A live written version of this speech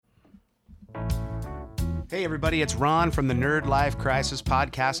Hey everybody, it's Ron from the Nerd Life Crisis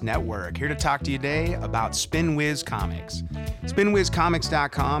Podcast Network, here to talk to you today about SpinWiz Comics.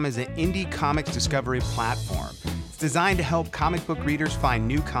 SpinWizComics.com is an indie comics discovery platform. It's designed to help comic book readers find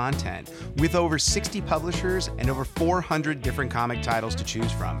new content, with over 60 publishers and over 400 different comic titles to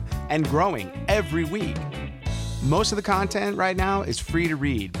choose from, and growing every week. Most of the content right now is free to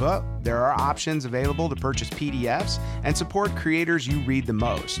read, but there are options available to purchase PDFs and support creators you read the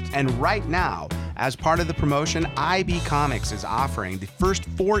most. And right now, as part of the promotion, IB Comics is offering the first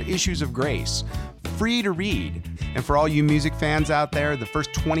 4 issues of Grace, free to read. And for all you music fans out there, the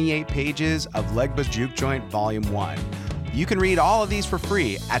first 28 pages of Legba's Juke Joint Volume 1. You can read all of these for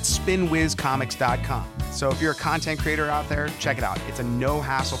free at spinwizcomics.com. So if you're a content creator out there, check it out. It's a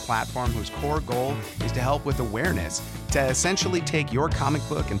no-hassle platform whose core goal is to help with awareness, to essentially take your comic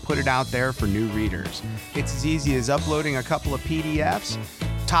book and put it out there for new readers. It's as easy as uploading a couple of PDFs,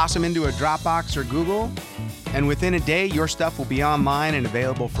 toss them into a Dropbox or Google, and within a day, your stuff will be online and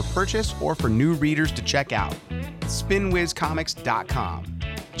available for purchase or for new readers to check out. spinwizcomics.com.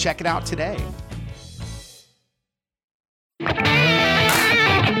 Check it out today.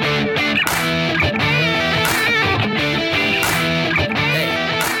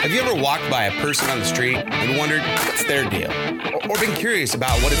 Have you ever walked by a person on the street and wondered what's their deal? Or been curious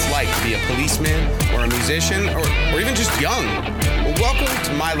about what it's like to be a policeman or a musician or even just young? Well, welcome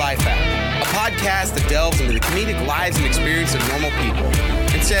to My Life App, a podcast that delves into the comedic lives and experience of normal people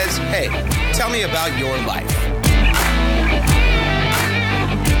and says, hey, tell me about your life.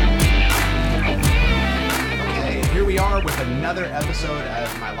 Okay, here we are with another episode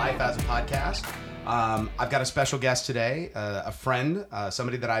of My Life as a Podcast. I've got a special guest today, a friend,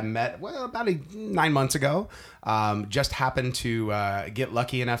 somebody that I met, about 9 months ago. Just happened to get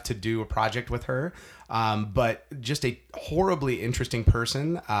lucky enough to do a project with her. But just a horribly interesting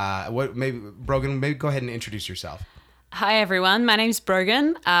person. Brogan, maybe go ahead and introduce yourself. Hi, everyone. My name's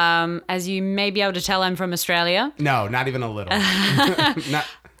Brogan. As you may be able to tell, I'm from Australia. No, not even a little.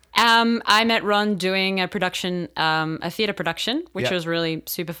 I met Ron doing a production, a theatre production, which was really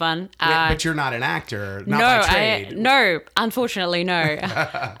super fun. But you're not an actor, by trade. No, unfortunately, no.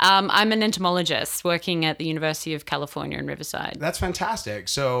 I'm an entomologist working at the University of California in Riverside. That's fantastic.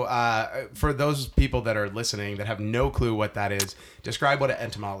 So for those people that are listening that have no clue what that is, describe what an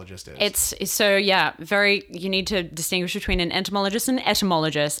entomologist is. You need to distinguish between an entomologist and an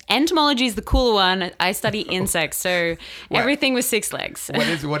etymologist. Entomology is the cooler one. I study insects, so everything with 6 legs.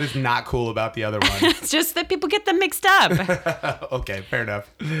 What is not cool about the other one? It's just that people get them mixed up. Okay, fair enough.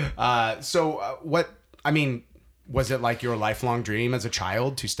 Was it like your lifelong dream as a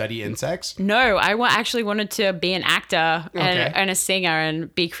child to study insects? No, I actually wanted to be an actor and a singer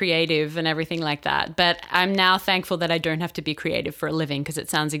and be creative and everything like that. But I'm now thankful that I don't have to be creative for a living because it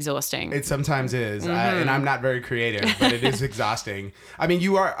sounds exhausting. It sometimes is. And I'm not very creative, but it is exhausting. I mean,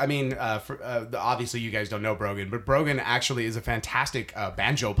 you are, obviously you guys don't know Brogan, but Brogan actually is a fantastic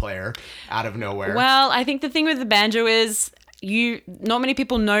banjo player out of nowhere. Well, I think the thing with the banjo is not many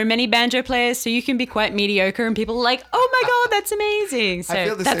people know many banjo players, so you can be quite mediocre and people are like, oh my God, that's amazing.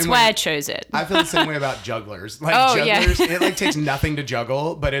 So that's why I chose it. I feel the same way about jugglers. Jugglers, it takes nothing to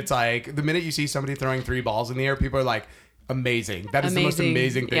juggle, but it's like the minute you see somebody throwing 3 balls in the air, people are like, amazing. That is the most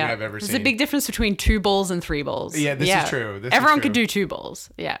amazing thing I've ever seen. There's a big difference between 2 balls and 3 balls. Yeah, this is true. Everyone could do 2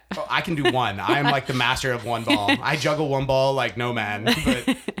 balls. Yeah. Oh, I can do 1. I am like the master of 1 ball. I juggle 1 ball like no man.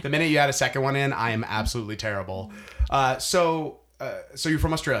 But the minute you add a second one in, I am absolutely terrible. So you're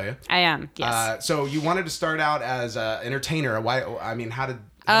from Australia. I am, yes. So you wanted to start out as an entertainer. Why? I mean, how did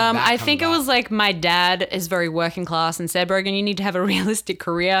I think about? It was like my dad is very working class and said, Brogan, you need to have a realistic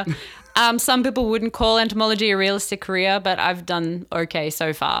career. Some people wouldn't call entomology a realistic career, but I've done okay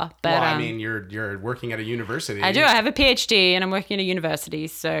so far. But you're working at a university. I do. I have a PhD and I'm working at a university.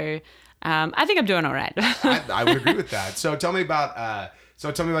 So I think I'm doing all right. I would agree with that. So tell me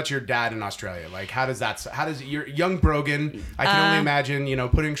about your dad in Australia. Like, how does your young Brogan, I can only imagine,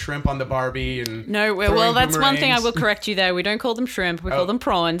 putting shrimp on the Barbie and that's one thing I will correct you there. We don't call them shrimp. We call them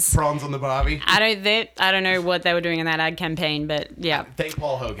prawns. Prawns on the Barbie. I don't know what they were doing in that ad campaign, but yeah. Thank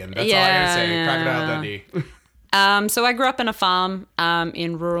Paul Hogan. That's all I gotta say. Crocodile Dundee. So I grew up in a farm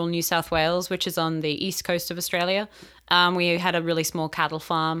in rural New South Wales, which is on the east coast of Australia. We had a really small cattle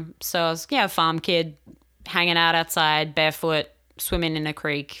farm. So I was a farm kid, hanging out outside, barefoot, swimming in a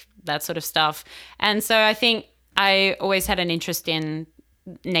creek, that sort of stuff. And so I think I always had an interest in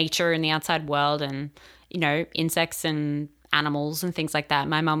nature and the outside world and, insects and animals and things like that.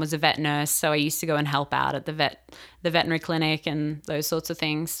 My mum was a vet nurse, so I used to go and help out at the veterinary clinic and those sorts of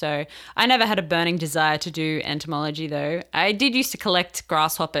things. So I never had a burning desire to do entomology, though. I did used to collect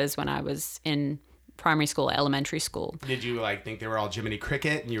grasshoppers when I was in primary school, elementary school. Did you like think they were all Jiminy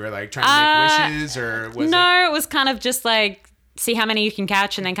Cricket and you were like trying to make wishes, or was No, it was kind of just like see how many you can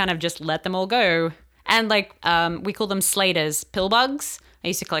catch and then kind of just let them all go. And like we call them slaters, pill bugs. I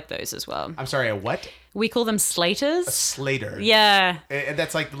used to collect those as well. I'm sorry, a what? We call them slaters. A slater. Yeah. And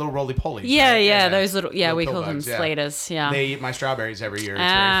that's like the little roly-polies, Yeah, right? yeah, those little, Little we pill call them bugs, yeah. slaters, yeah. They eat my strawberries every year. It's Oh,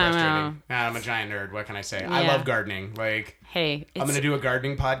 very frustrating. no. I'm a giant nerd. What can I say? I Yeah. love gardening. Like, Hey, I'm going to do a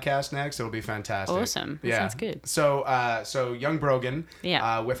gardening podcast next. It'll be fantastic. Awesome. That sounds good. So young Brogan,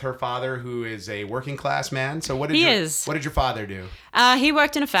 Yeah. with her father, who is a working class man. So what did What did your father do? He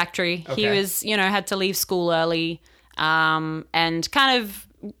worked in a factory. He Okay. was, had to leave school early, and kind of.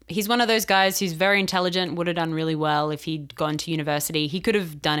 He's one of those guys who's very intelligent, would have done really well if he'd gone to university. He could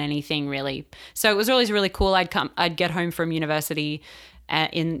have done anything really. So it was always really cool. I'd get home from university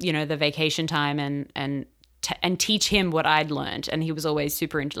in the vacation time and teach him what I'd learned. And he was always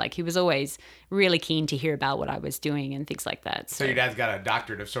he was always really keen to hear about what I was doing and things like that. So your dad's got a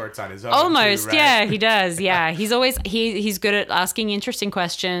doctorate of sorts on his own. Almost, too, right? yeah, he does. Yeah, he's always he's good at asking interesting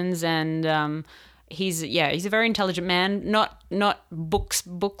questions, and he's a very intelligent man. Not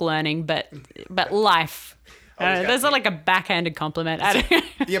book learning, but life. There's like a backhanded compliment. I don't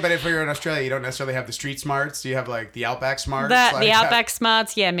Yeah, but if you're in Australia, you don't necessarily have the street smarts. Do you have like the Outback smarts? the Outback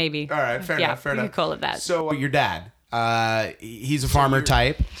smarts, yeah, maybe. All right, fair enough. You could call it that. So your dad, he's a farmer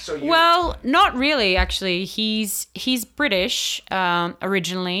type. Well, not really. Actually, he's British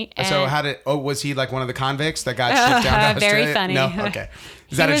originally. Was he like one of the convicts that got shipped down to Very Australia? funny. No, okay.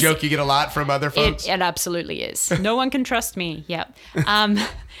 Is that a joke you get a lot from other folks? It absolutely is. No one can trust me. Yep.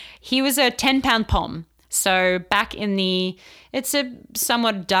 He was a 10-pound pom. So back in it's a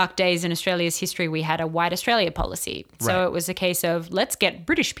somewhat dark days in Australia's history, we had a white Australia policy. So Right. It was a case of let's get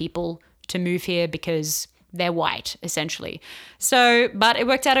British people to move here because they're white, essentially. So, but it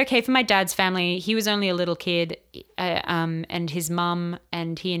worked out okay for my dad's family. He was only a little kid, and his mum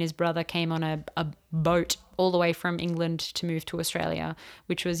and he and his brother came on a boat all the way from England to move to Australia,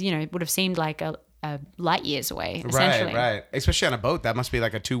 which was, would have seemed like a light years away, essentially. Right. Especially on a boat, that must be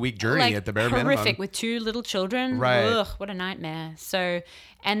like a 2-week journey Like at the bare horrific minimum. with 2 little children. Right. Ugh, what a nightmare. So,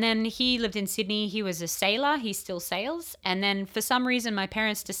 and then he lived in Sydney. He was a sailor. He still sails. And then for some reason, my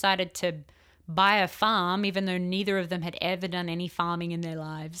parents decided to buy a farm, even though neither of them had ever done any farming in their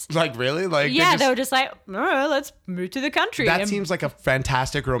lives. Like, really? Like, They were just like, oh, let's move to the country. that And seems like a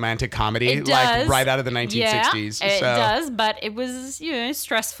fantastic romantic comedy, it like does. right out of the 1960s. Yeah, it So- does, but it was,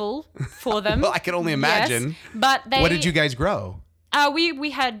 stressful for them. Well, I can only imagine. Yes, but What did you guys grow?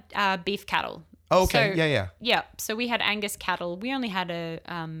 We had beef cattle. Oh, okay. So, Yeah. Yeah, so we had Angus cattle. We only had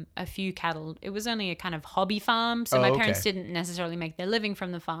a few cattle. It was only a kind of hobby farm, so Oh, my okay. parents didn't necessarily make their living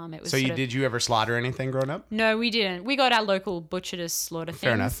from the farm. It was So did you ever slaughter anything growing up? No, we didn't. We got our local butcher to slaughter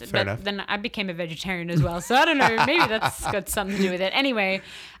things. Fair enough. Then I became a vegetarian as well, so I don't know. Maybe that's got something to do with it. Anyway,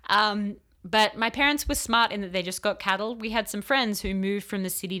 but my parents were smart in that they just got cattle. We had some friends who moved from the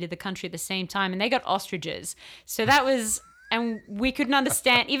city to the country at the same time, and they got ostriches. So that was... And we couldn't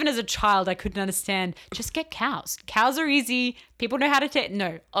understand, even as a child, I couldn't understand, just get cows. Cows are easy. People know how to take,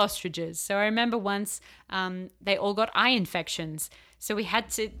 no, ostriches. So I remember once they all got eye infections. So we had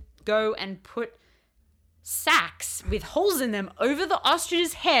to go and put sacks with holes in them over the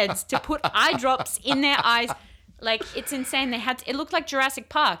ostriches' heads to put eye drops in their eyes. Like, it's insane. It looked like Jurassic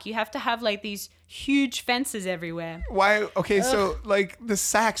Park. You have to have like these huge fences everywhere. Why? Okay, so like the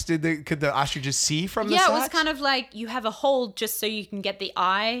sacks, could the ostriches see from the Yeah, sacks? it was kind of like you have a hole just so you can get the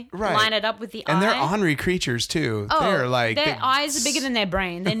eye, Right. line it up with the eye. And they're ornery creatures too. They're like their they- eyes are bigger than their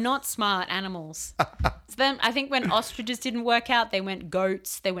brain. They're not smart animals. So then I think when ostriches didn't work out, they went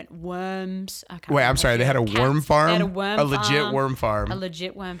goats, they went worms. I can't Wait, I'm remember. sorry. They had a worm Cats. farm. They had a worm legit farm. worm farm. A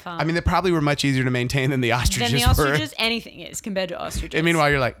legit worm farm. I mean, they probably were much easier to maintain than the ostriches than the were. ostriches, anything is compared to ostriches. And meanwhile,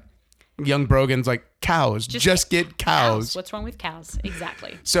 you're like, young Brogan's like, cows. Just get cows. What's wrong with cows?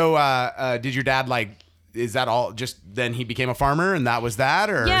 Exactly. So, did your dad is that all? Just then he became a farmer, and that was that,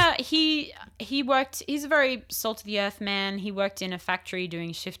 or Yeah, he worked. He's a very salt of the earth man. He worked in a factory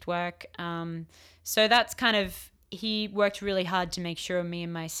doing shift work. So that's kind of, he worked really hard to make sure me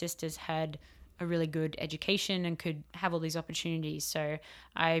and my sisters had a really good education and could have all these opportunities. So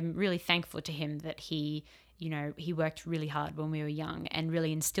I'm really thankful to him that he worked really hard when we were young and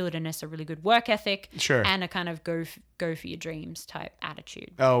really instilled in us a really good work ethic. Sure. And a kind of go for your dreams type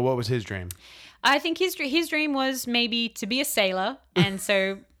attitude. Oh, what was his dream? I think his dream was maybe to be a sailor, and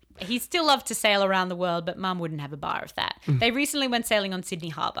so he still loved to sail around the world, but Mum wouldn't have a bar of that. They recently went sailing on Sydney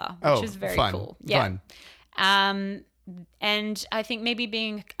Harbour, which was very fun. cool. Yeah. Fun. and I think maybe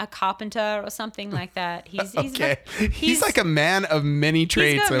being a carpenter or something like that. He's Okay. He's like a man of many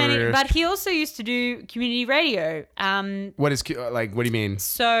traits over here. but he also used to do community radio. What is like? What do you mean?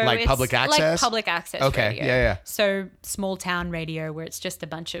 So like it's public access? like public access Okay, radio. yeah. So small town radio where it's just a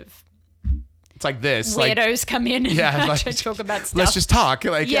bunch of It's like this. Like, weirdos come in and Yeah, like, talk about stuff. let's just talk.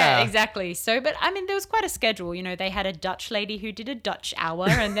 Like, Yeah, yeah. exactly. So, but I mean, there was quite a schedule. You know, they had a Dutch lady who did a Dutch hour,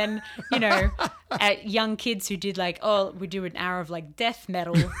 and then, you know, young kids who did like, oh, we do an hour of like death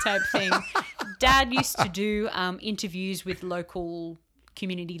metal type thing. Dad used to do interviews with local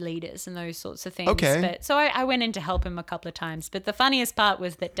community leaders and those sorts of things. Okay. But so I went in to help him a couple of times. But the funniest part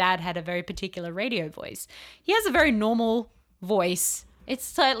was that Dad had a very particular radio voice. He has a very normal voice. It's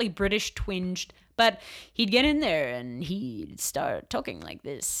slightly British twinged, but he'd get in there and he'd start talking like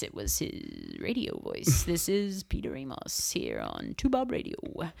this. It was his radio voice. This is Peter Amos here on Two Bob Radio.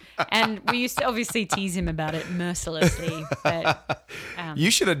 And we used to obviously tease him about it mercilessly. But, You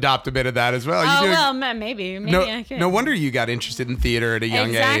should adopt a bit of that as well. oh, You do- well, maybe I could. no wonder you got interested in theater at a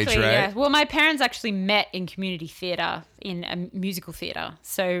young age, right? Yeah. Well, my parents actually met in community theater, in a musical theater.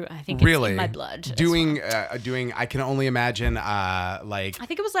 So I think it's Really? in my blood. as Doing, well. I can only imagine, like, I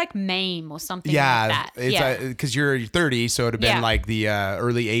think it was like MAME or something yeah, like that. it's because you're 30, so it'd have been Yeah. like the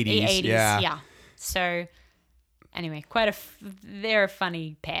early 80s. 80s, Yeah. So anyway, they're a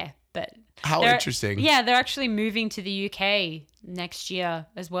funny pair, but How they're- interesting. Yeah, they're actually moving to the UK next year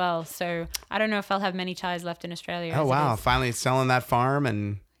as well. So I don't know if I'll have many ties left in Australia. Oh, as it wow. is. Finally selling that farm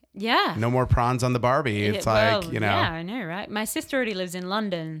and Yeah. no more prawns on the Barbie. It's like, you know. Yeah, I know, right? My sister already lives in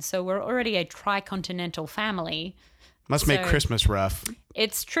London, so we're already a tri-continental family. Must make So- Christmas rough.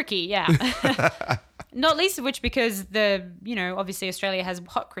 It's tricky, yeah. Not least of which because obviously Australia has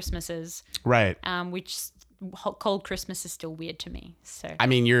hot Christmases, Right. which cold Christmas is still weird to me. So I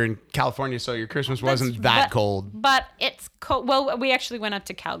mean, you're in California, so your Christmas wasn't that but- cold. But it's cold. Well, we actually went up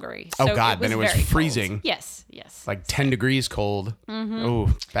to Calgary. So Oh, God, then it was very cold. freezing. Yes. Like 10 degrees cold.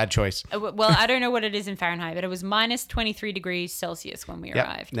 Oh, bad choice. Well, I don't know what it is in Fahrenheit, but it was minus 23 degrees Celsius when we Yep.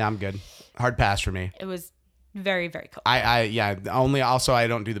 arrived. No, I'm good. Hard pass for me. It was very, very cold. I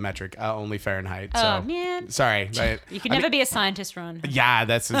don't do the metric, only Fahrenheit. So. Oh, man. Sorry. But, You could never be a scientist, Ron. yeah,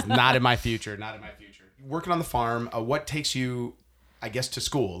 that's not in my future. Not in my future. Working on the farm, what takes you, I guess, to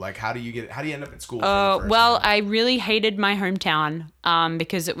school? Like, how do you end up at school? For the first Well, time? I really hated my hometown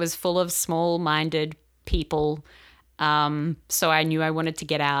because it was full of small-minded people. So I knew I wanted to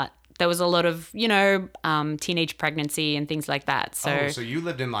get out. There was a lot of, teenage pregnancy and things like that. So you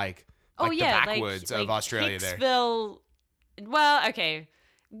lived in the backwoods of Australia there. Hicksville. Well, okay.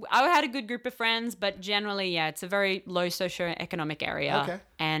 I had a good group of friends, but generally, yeah, it's a very low socioeconomic area. Okay.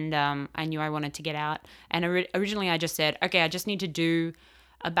 And I knew I wanted to get out. And originally I just said, okay, I just need to do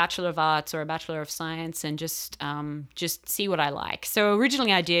a Bachelor of Arts or a Bachelor of Science and just see what I like. So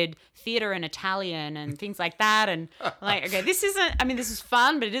originally I did theater and Italian and things like that. And like, okay, this is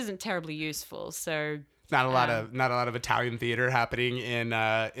fun, but it isn't terribly useful. So Not a lot of Italian theater happening in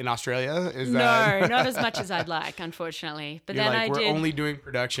Australia. Is no, that not as much as I'd like, unfortunately. But You're then like, I we're did only doing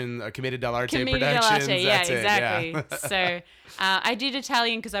production, Committed Dell'Arte Commedia Productions. dell'arte. Yeah, That's exactly. it. Yeah. So I did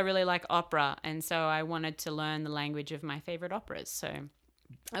Italian because I really like opera, and so I wanted to learn the language of my favorite operas. So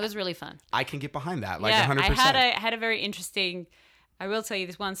it was really fun. I can get behind that, like yeah, 100%. I had a very interesting. I will tell you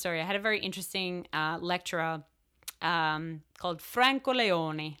this one story. I had a very interesting lecturer called Franco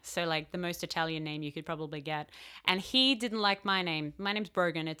Leone, so like the most Italian name you could probably get. And he didn't like my name. My name's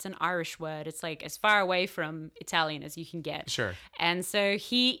Brogan. It's an Irish word. It's like as far away from Italian as you can get. Sure. And so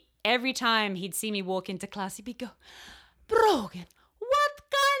every time he'd see me walk into class, he'd be go, Brogan, what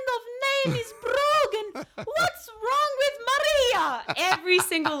kind of name is Brogan? What's wrong with Maria? Every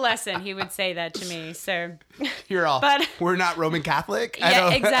single lesson he would say that to me. So You're all, But- we're not Roman Catholic?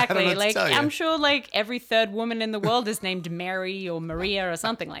 yeah, exactly. I don't know what to Like tell you. I'm sure like every third woman in the world is named Mary or Maria or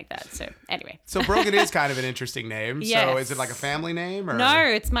something like that. So anyway. So Brogan is kind of an interesting name. So Yes. is it like a family name? Or? No,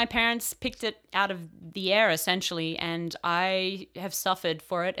 it's my parents picked it out of the air essentially, and I have suffered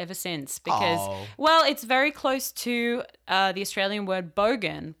for it ever since because, Oh. well, it's very close to the Australian word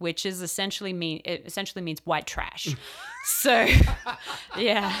bogan, which is essentially means white trash. So,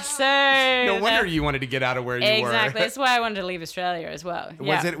 yeah. So No wonder you wanted to get out of where you exactly. were. That's why I wanted to leave Australia as well.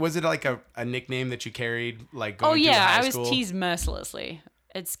 Yeah. Was it like a nickname that you carried, like Oh going through yeah, high I was school? teased mercilessly.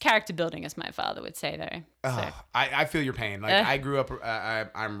 It's character building, as my father would say, though. So. Oh, I feel your pain. Like I grew up,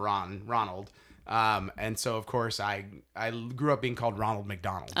 I'm Ronald. And so of course I grew up being called Ronald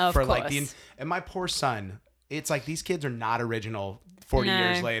McDonald Of like course. and my poor son. It's like these kids are not original 40 No.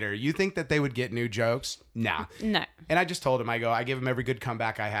 years later. You think that they would get new jokes? Nah. No. And I just told him, I give him every good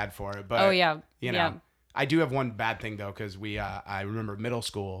comeback I had for it. But Oh yeah. you know, Yeah. I do have one bad thing though, because I remember middle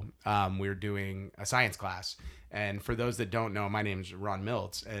school, we were doing a science class, and for those that don't know, my name's Ron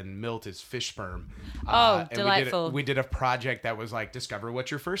Miltz, and Milt is fish sperm. Oh, and delightful. We did a project that was like, discover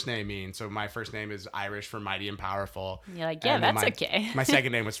what your first name means. So my first name is Irish for mighty and powerful. You're like, yeah, And then that's okay. My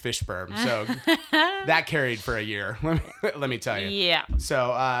second name was fish sperm, so that carried for a year. Let me tell you. Yeah.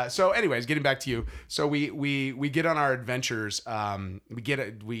 So anyways, getting back to you. So we get on our adventures.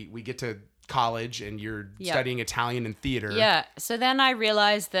 We get to college, and you're studying Italian and theater. Yeah. So then I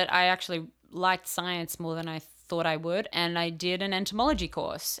realized that I actually liked science more than I thought I would, and I did an entomology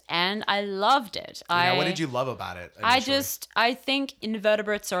course, and I loved it. What did you love about it? Initially? I think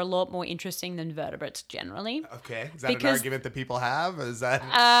invertebrates are a lot more interesting than vertebrates generally. Okay. Is that an argument that people have? Is that?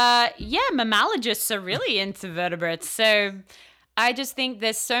 Yeah, mammalogists are really into vertebrates. So I just think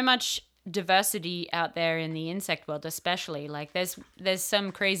there's so much diversity out there in the insect world, especially. Like there's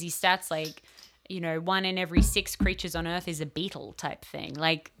some crazy stats like, 1 in every 6 creatures on Earth is a beetle type thing.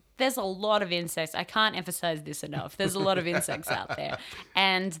 Like there's a lot of insects. I can't emphasize this enough. There's a lot of insects out there,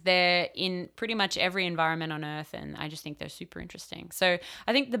 and they're in pretty much every environment on Earth, and I just think they're super interesting. So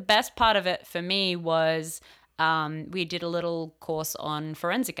I think the best part of it for me was we did a little course on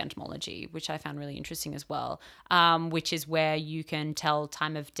forensic entomology, which I found really interesting as well, which is where you can tell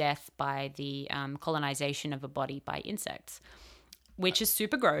time of death by the colonization of a body by insects. Which is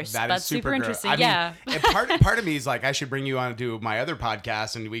super gross. That's super interesting. I mean, part of me is like, I should bring you on to do my other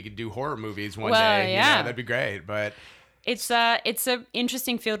podcast, and we could do horror movies one day. Yeah, that'd be great. But it's a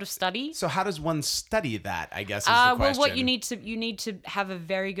interesting field of study. So how does one study that? I guess is the question. Well, what you need to have a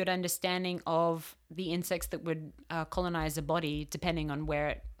very good understanding of the insects that would colonize a body, depending on where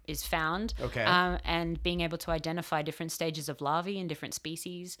it is found. Okay. And being able to identify different stages of larvae in different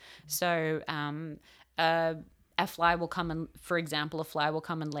species. So a fly will come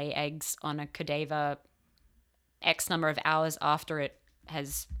and lay eggs on a cadaver X number of hours after it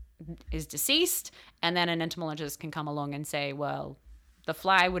is deceased, and then an entomologist can come along and say, well, the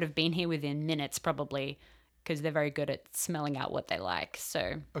fly would have been here within minutes probably, because they're very good at smelling out what they like.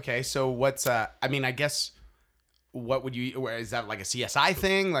 So okay, so what's I guess what would you, is that like a CSI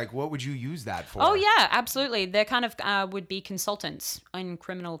thing? Like what would you use that for? Oh yeah, absolutely. They're kind of would be consultants in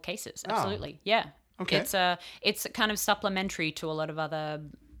criminal cases. Absolutely. Oh. Yeah. Okay. It's kind of supplementary to a lot of other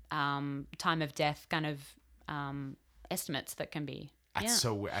time of death kind of estimates that can be. It's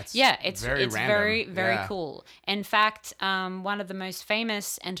very random. Very cool. In fact, one of the most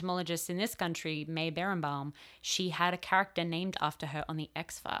famous entomologists in this country, May Berenbaum, she had a character named after her on the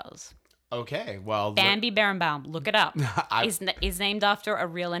X-Files. Okay, well... Bambi Berenbaum, look it up. Is named after a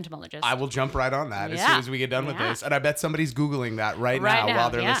real entomologist. I will jump right on that as soon as we get done with this. And I bet somebody's Googling that right now while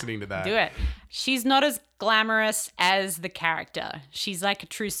they're listening to that. Do it. She's not as glamorous as the character. She's like a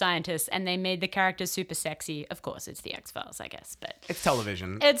true scientist, and they made the character super sexy. Of course, it's the X-Files, I guess, but... It's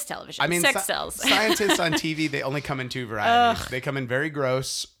television. I mean, sex sells. Scientists on TV, they only come in 2 varieties. They come in very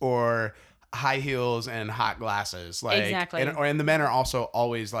gross or high heels and hot glasses. Like, exactly. And the men are also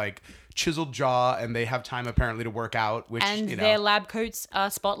always like... chiseled jaw, and they have time apparently to work out, which their lab coats are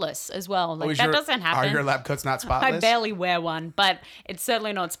spotless as well. Like that doesn't happen. Are your lab coats not spotless? I barely wear one, but it's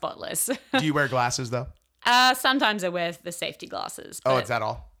certainly not spotless. Do you wear glasses though? Sometimes I wear the safety glasses. Oh, is that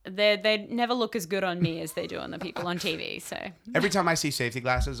all? They never look as good on me as they do on the people on TV. So every time I see safety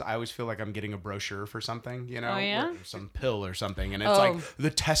glasses, I always feel like I'm getting a brochure for something, or some pill or something, and it's like the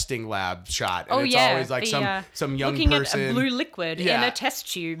testing lab shot. And it's always like some young looking person at a blue liquid in a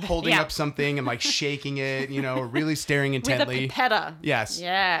test tube, holding up something and like shaking it, really staring intently with a pipetta. Yes,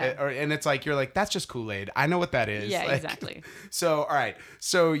 and it's like you're like, that's just Kool-Aid. I know what that is. Yeah, like, exactly. So all right,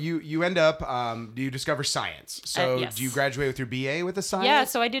 so you end up you discover science. So yes. Do you graduate with your BA with the science? Yeah,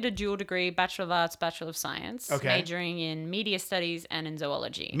 so I did a dual degree, Bachelor of Arts, Bachelor of Science, okay. majoring in media studies and in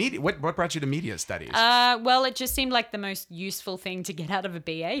zoology. What brought you to media studies? Well, it just seemed like the most useful thing to get out of a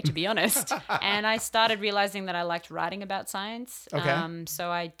BA, to be honest. And I started realizing that I liked writing about science. Okay. So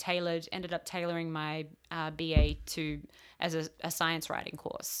I ended up tailoring my BA as a science writing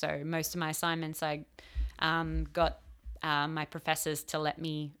course. So most of my assignments, I got my professors to let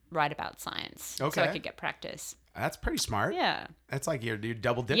me write about science, so I could get practice. That's pretty smart. Yeah. That's like you're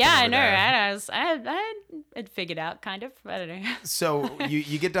double dipping. Yeah, I know. There. I had figured out kind of. I don't know. So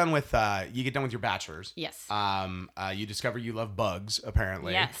you get done with your bachelor's. Yes. You discover you love bugs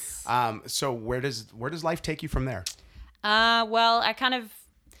apparently. Yes. So where does life take you from there? Well, I kind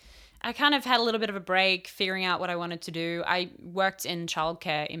of had a little bit of a break figuring out what I wanted to do. I worked in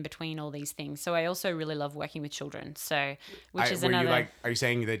childcare in between all these things. So I also really love working with children. So, are you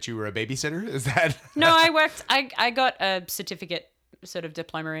saying that you were a babysitter? Is that? No, I got a certificate sort of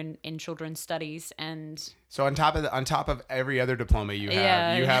diploma in children's studies, and So on top of every other diploma you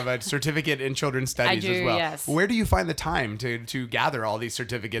have a certificate in children's studies do, as well. yes. Where do you find the time to gather all these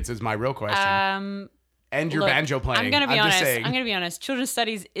certificates is my real question. And your Look, banjo playing. I'm going to be honest. Just saying. I'm going to be honest. Children's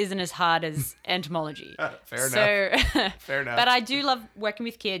studies isn't as hard as entomology. Fair enough. Fair enough. But I do love working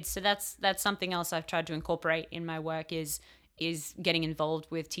with kids, so that's something else I've tried to incorporate in my work is getting involved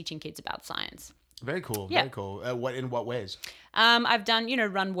with teaching kids about science. Very cool. Yeah. Very cool. In what ways? I've done,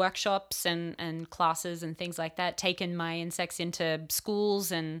 run workshops and classes and things like that, taken my insects into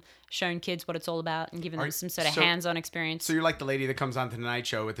schools and shown kids what it's all about and given them some sort of hands-on experience. So you're like the lady that comes on to the Tonight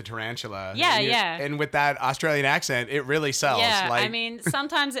Show with the tarantula. Yeah, and yeah. And with that Australian accent, it really sells. Yeah, Like, I mean,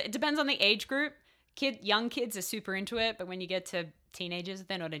 sometimes it depends on the age group. Young kids are super into it, but when you get to teenagers,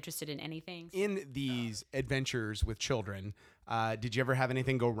 they're not interested in anything. in these adventures with children, did you ever have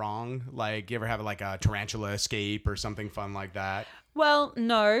anything go wrong? Like, you ever have like a tarantula escape or something fun like that? Well,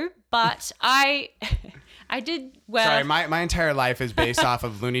 no, but I did. Well, Sorry, my entire life is based off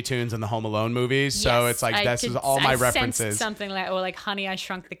of Looney Tunes and the Home Alone movies, so yes, it's like I this is could- all my I sensed references. something like Honey, I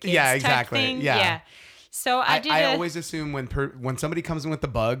Shrunk the Kids. Yeah, type exactly. thing. Yeah. So I did. I always assume when somebody comes in with the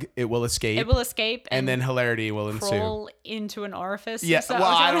bug, it will escape. it will escape and then hilarity will ensue. crawl into an orifice. Yeah, So- well,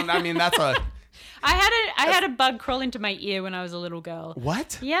 I don't. I mean, that's a I had a bug crawl into my ear when I was a little girl.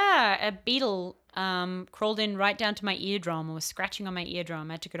 what? Yeah, a beetle crawled in right down to my eardrum and was scratching on my eardrum.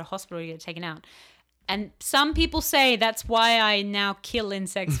 I had to go to hospital to get it taken out. And some people say that's why I now kill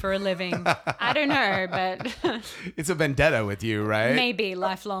insects for a living. I don't know, but It's a vendetta with you, right? maybe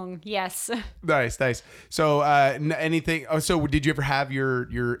lifelong. Yes. Nice. So, anything? Oh, so did you ever have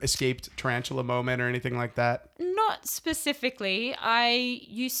your escaped tarantula moment or anything like that? Not specifically. I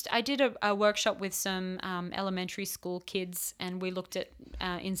did a workshop with some elementary school kids, and we looked at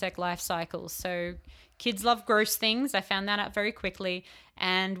insect life cycles. So kids love gross things. I found that out very quickly,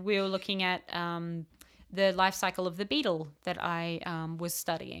 and we were looking at the life cycle of the beetle that I was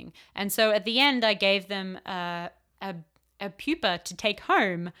studying. And so at the end, I gave them a pupa to take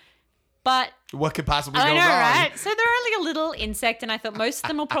home. But What could possibly I go know, wrong? right? So they're only a little insect, and I thought most of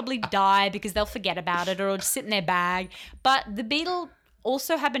them will probably die because they'll forget about it or it'll just sit in their bag. But the beetle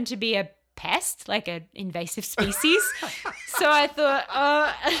also happened to be a pest, like an invasive species. So I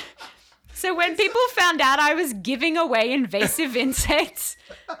thought, so when people found out I was giving away invasive insects,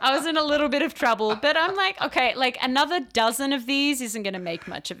 I was in a little bit of trouble. But I'm like, okay, like another dozen of these isn't going to make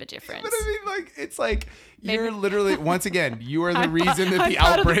much of a difference. But I mean, like, it's like you're literally, once again, you are the I'm reason that I'm the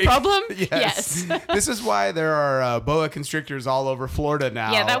part of the outbreak. problem? Yes. Yes. This is why there are boa constrictors all over Florida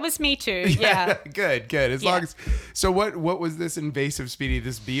now. Yeah, that was me too. Yeah. Good. As Yeah. long as. So what was this invasive speedy?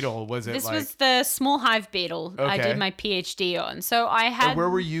 This beetle was it This like? was the small hive beetle I Okay. did my PhD on. So I had. Where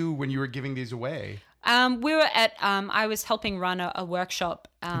were you when you were giving these away? We were at. I was helping run a workshop.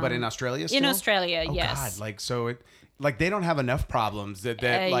 But in Australia, still? in Australia, Oh yes. God! Like so, like they don't have enough problems that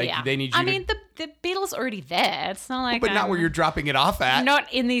like Yeah. they need you. I mean, the beetle's already there. It's not like. but not where you're dropping it off at.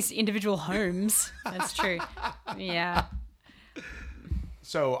 Not in these individual homes. That's true. Yeah.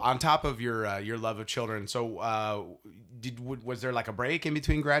 So on top of your love of children, so was there like a break in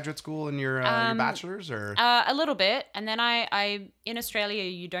between graduate school and your bachelor's or? A little bit, and then I in Australia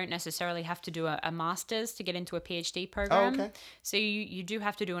you don't necessarily have to do a master's to get into a PhD program. okay. So you do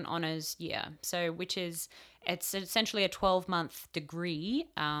have to do an honors year. So it's essentially a 12-month degree.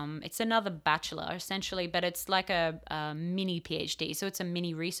 It's another bachelor essentially, but it's like a mini PhD. So it's a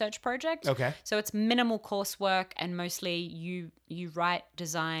mini research project. Okay. So it's minimal coursework, and mostly you write,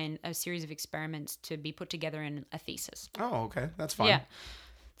 design a series of experiments to be put together in a thesis. Oh, okay, that's fine. Yeah.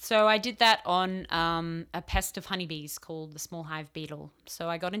 So I did that on a pest of honeybees called the small hive beetle. So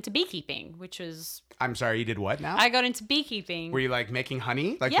I got into beekeeping, which was... I'm sorry, you did what now? I got into beekeeping. Were you like making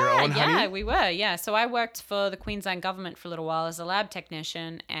honey, like your own honey? Yeah, we were. Yeah. So I worked for the Queensland government for a little while as a lab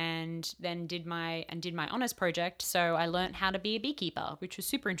technician, and then did my honors project. So I learned how to be a beekeeper, which was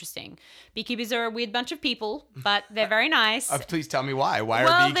super interesting. Beekeepers are a weird bunch of people, but they're very nice. Please tell me why. Why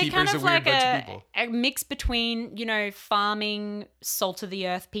Well, are they beekeepers kind of a weird like bunch of people? a mix between, farming, salt of the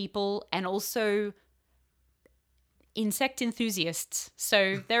earth people, and also insect enthusiasts.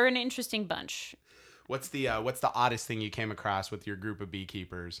 So they're an interesting bunch. What's the oddest thing you came across with your group of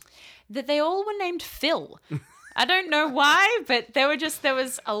beekeepers? That they all were named Phil. I don't know why, but there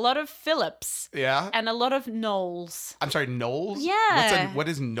was a lot of Phillips. Yeah. And a lot of Knowles. I'm sorry, Knowles? Yeah. What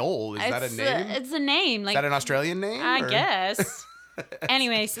is Knoll? Is that a name? It's a name. Like, Is that an Australian name? I or- guess.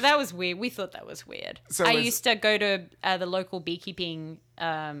 Anyway, so that was weird. We thought that was weird. So I was- used to go to the local beekeeping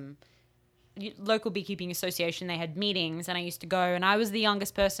local beekeeping association, they had meetings, and I used to go, and I was the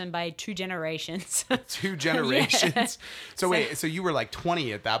youngest person by 2 generations. 2 generations. Yeah. So wait, so you were like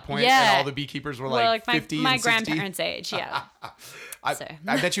 20 at that point, Yeah. and all the beekeepers were like 50 my and 60? grandparents' age, yeah. I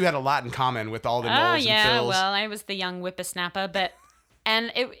bet you had a lot in common with all the Oh Knowles yeah, and Phils. well, I was the young whippersnapper,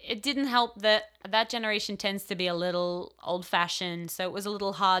 and it didn't help that generation tends to be a little old-fashioned, so it was a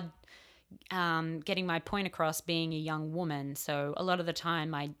little hard getting my point across being a young woman. So a lot of the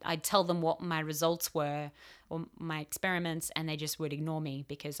time I'd tell them what my results were or my experiments, and they just would ignore me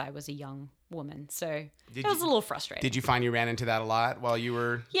because I was a young woman. So it was a little frustrating. Did you find you ran into that a lot while you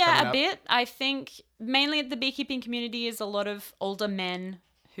were Yeah, coming a up? bit. I think mainly the beekeeping community is a lot of older men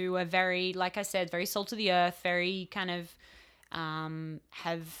who are very, like I said, very salt of the earth, very kind of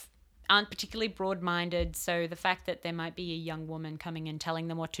aren't particularly broad-minded. So the fact that there might be a young woman coming and telling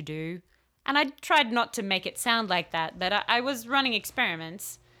them what to do, and I tried not to make it sound like that, but I was running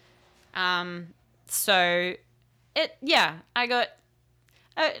experiments. So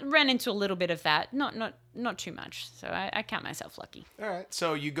I ran into a little bit of that, not too much. So I count myself lucky. All right.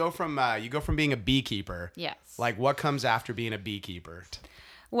 So you go from being a beekeeper. Yes. Like, what comes after being a beekeeper?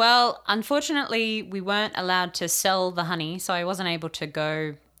 Well, unfortunately, we weren't allowed to sell the honey, so I wasn't able to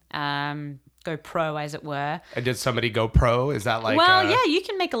go pro, as it were. And did somebody go pro? Is that like? Well, yeah, you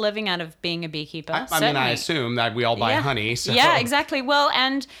can make a living out of being a beekeeper. I mean, I certainly. assume that we all buy honey. So. Yeah, exactly. Well,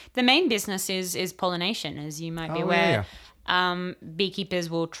 and the main business is pollination, as you might be aware. Yeah. Beekeepers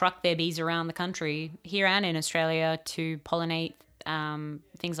will truck their bees around the country, here and in Australia, to pollinate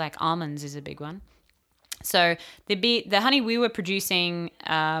things like almonds is a big one. So the honey we were producing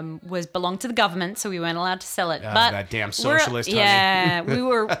belonged to the government, so we weren't allowed to sell it. But that damn socialist honey. Yeah, we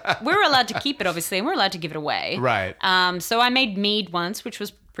were allowed to keep it, obviously, and we were allowed to give it away. Right. So I made mead once, which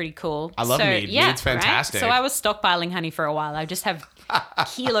was pretty cool. I love mead. Yeah, Mead's fantastic. Right? So I was stockpiling honey for a while. I just have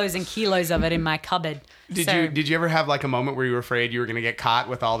kilos and kilos of it in my cupboard. Did you ever have like a moment where you were afraid you were going to get caught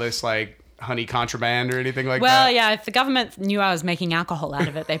with all this like honey contraband or anything like that? Well, yeah, if the government knew I was making alcohol out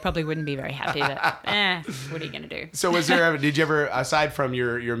of it, they probably wouldn't be very happy. But what are you going to do? So did you ever, aside from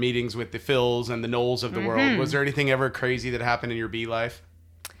your meetings with the Phils and the Knowles of the world, was there anything ever crazy that happened in your bee life?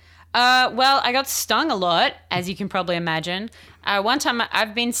 Well, I got stung a lot, as you can probably imagine. One time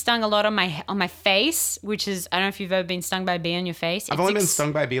I've been stung a lot on my face, which is, I don't know if you've ever been stung by a bee on your face. I've only been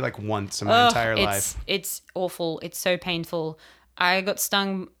stung by a bee like once in my entire life. It's awful. It's so painful. I got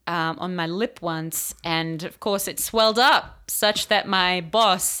stung on my lip once, and of course it swelled up such that my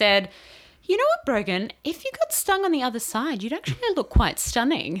boss said, "You know what, Brogan? If you got stung on the other side, you'd actually look quite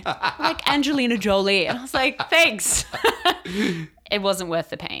stunning, like Angelina Jolie." And I was like, "Thanks." It wasn't worth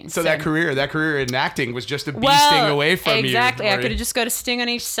the pain. So that career in acting was just a bee sting away from you. Exactly. I could have just got a sting on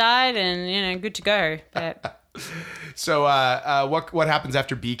each side, and good to go. But so what happens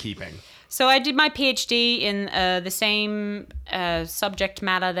after beekeeping? So I did my PhD in the same subject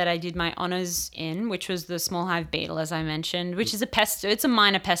matter that I did my honors in, which was the small hive beetle, as I mentioned, which is a pest. It's a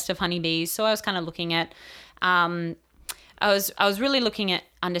minor pest of honeybees. So I was kind of looking at, I was really looking at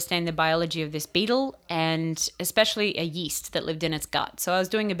understanding the biology of this beetle, and especially a yeast that lived in its gut. So I was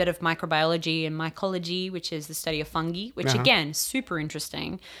doing a bit of microbiology and mycology, which is the study of fungi, which again, super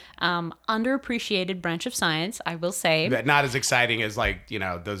interesting. Underappreciated branch of science, I will say. Not as exciting as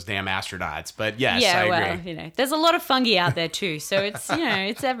those damn astronauts, but yes, I agree. Well, there's a lot of fungi out there too, so it's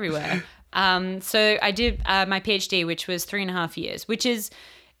it's everywhere. So I did my PhD, which was 3.5 years, which is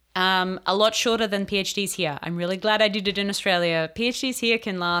a lot shorter than PhDs here. I'm really glad I did it in Australia. PhDs here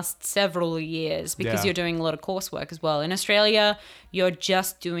can last several years because you're doing a lot of coursework as well. In Australia, you're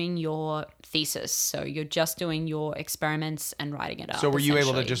just doing your thesis. So you're just doing your experiments and writing it up. So were you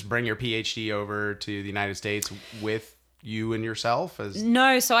able to just bring your PhD over to the United States with you and yourself?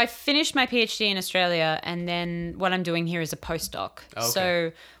 No, so I finished my PhD in Australia, and then what I'm doing here is a postdoc. Okay.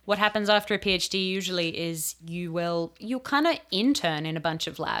 So what happens after a PhD usually is you'll kind of intern in a bunch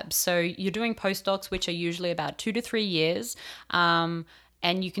of labs. So you're doing postdocs, which are usually about 2 to 3 years, and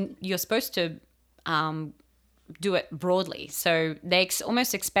you're supposed to do it broadly. So they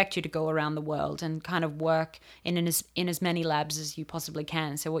almost expect you to go around the world and kind of work in as many labs as you possibly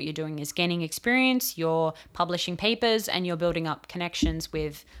can. So what you're doing is gaining experience, you're publishing papers, and you're building up connections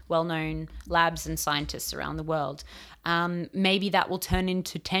with well-known labs and scientists around the world. Maybe that will turn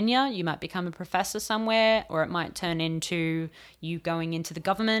into tenure. You might become a professor somewhere, or it might turn into you going into the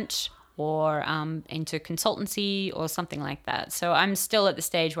government or into consultancy or something like that. So I'm still at the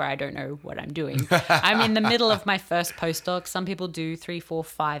stage where I don't know what I'm doing. I'm in the middle of my first postdoc. Some people do 3, 4,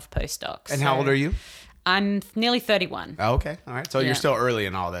 5 postdocs. And how old are you? I'm nearly 31. Oh, okay. All right. So you're still early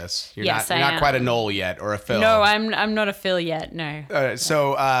in all this. You're not I am. quite a Knoll yet, or a Phil. No, I'm not a Phil yet. No.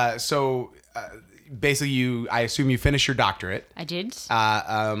 So basically I assume you finished your doctorate. I did.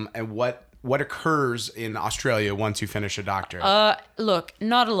 And what occurs in Australia once you finish a doctorate? Look,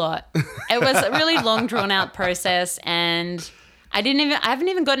 not a lot. It was a really long, drawn out process, and I haven't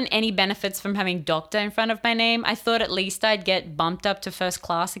even gotten any benefits from having doctor in front of my name. I thought at least I'd get bumped up to first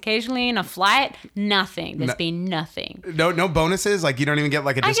class occasionally in a flight. Nothing. There's been nothing. No bonuses? Like you don't even get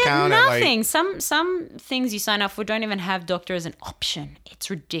like a I discount? get nothing. Some things you sign up for don't even have doctor as an option. It's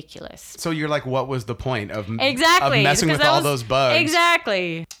ridiculous. So you're like, what was the point of Exactly. messing with all those bugs?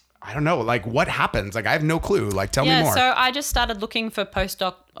 Exactly. I don't know. Like what happens? Like I have no clue. Like tell me more. So I just started looking for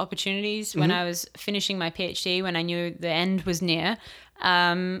postdoc opportunities when I was finishing my PhD, when I knew the end was near.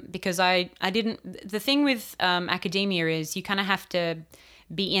 Because I didn't. The thing with academia is you kind of have to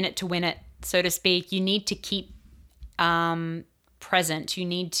be in it to win it, so to speak. You need to keep present.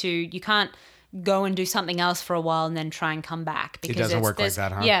 You can't go and do something else for a while and then try and come back. Because it doesn't work like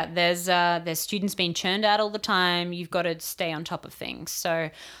that, huh? Yeah, there's students being churned out all the time. You've got to stay on top of things.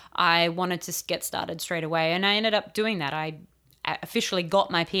 So I wanted to get started straight away, and I ended up doing that. I officially got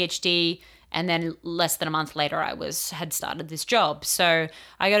my PhD, and then less than a month later, I had started this job. So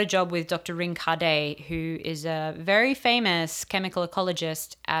I got a job with Dr. Ring Kade, who is a very famous chemical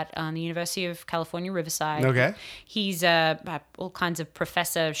ecologist at the University of California, Riverside. Okay. He's all kinds of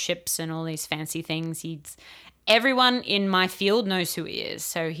professorships and all these fancy things. Everyone in my field knows who he is.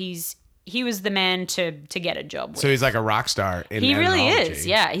 So he was the man to get a job with. So he's like a rock star in He really entomology. is,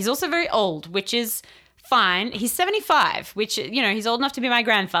 yeah. He's also very old, which is fine. He's 75, which, he's old enough to be my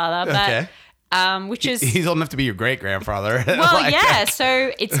grandfather, but Okay. which is He's old enough to be your great grandfather. well, yeah.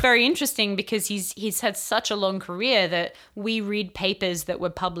 So it's very interesting because he's had such a long career that we read papers that were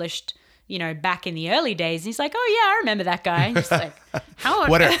published, back in the early days. And he's like, oh yeah, I remember that guy. Just like, how?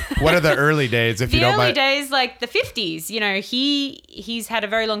 What are the early days? If you The don't early mind? days, like the 50s, he's had a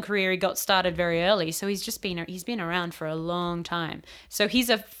very long career. He got started very early. So he's been around for a long time. So he's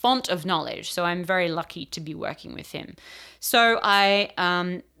a font of knowledge. So I'm very lucky to be working with him. So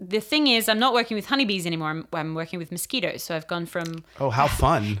the thing is, I'm not working with honeybees anymore. I'm working with mosquitoes. So I've gone from, Oh, how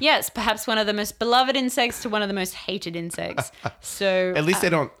fun. yes, perhaps one of the most beloved insects to one of the most hated insects. So At least they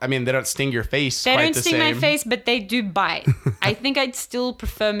don't sting your face they quite don't the sting same. my face, but they do bite. I think I'd still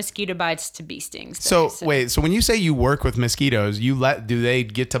prefer mosquito bites to bee stings. though, So wait, so when you say you work with mosquitoes, do they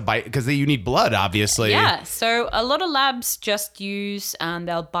get to bite? Because you need blood, obviously. Yeah, so a lot of labs just use,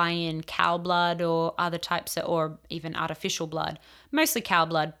 they'll buy in cow blood or other types or even artificial blood, mostly cow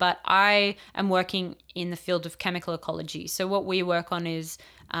blood, but I am working in the field of chemical ecology. So what we work on is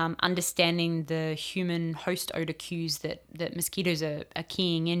understanding the human host odor cues that mosquitoes are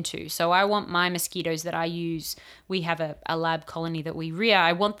keying into. So I want my mosquitoes that I use, we have a lab colony that we rear,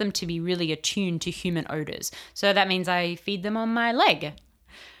 I want them to be really attuned to human odors. So that means I feed them on my leg.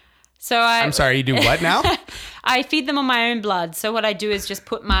 So I'm sorry, you do what now? I feed them on my own blood. So what I do is just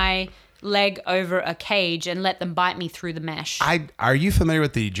put my leg over a cage and let them bite me through the mesh. Are you familiar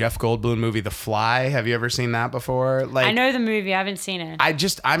with the Jeff Goldblum movie The Fly? Have you ever seen that before? Like, I know the movie. I haven't seen it. I'm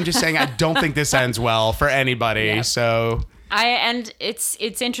just saying I don't think this ends well for anybody. Yep. So And it's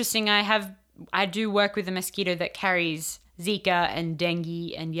interesting. I do work with a mosquito that carries Zika and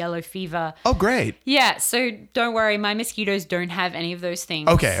dengue and yellow fever. oh great. Yeah, so don't worry, my mosquitoes don't have any of those things.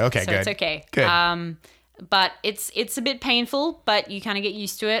 Okay, so good. it's okay. Good. But it's a bit painful, but you kind of get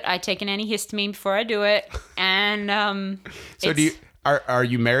used to it. I take an antihistamine before I do it, and So are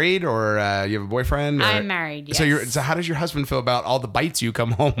you married or you have a boyfriend? Or? I'm married. Yes. So how does your husband feel about all the bites you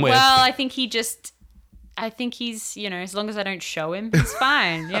come home with? Well, I think he's, as long as I don't show him, he's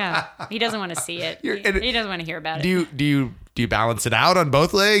fine. Yeah. He doesn't want to see it. He doesn't want to hear about it. Do you balance it out on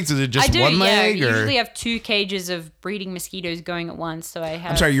both legs? Is it just I do, one leg? yeah. Or? Usually have 2 cages of breeding mosquitoes going at once. So I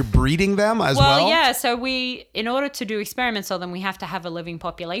have. I'm sorry, you're breeding them as well? Well, yeah. So in order to do experiments on them, we have to have a living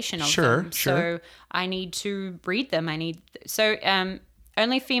population of them. Sure. So I need to breed them.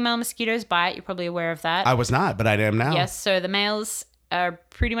 Only female mosquitoes bite. You're probably aware of that. I was not, but I am now. Yes. So the males are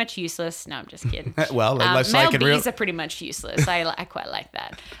pretty much useless. No, I'm just kidding. Well, unless male I can bees are pretty much useless. I quite like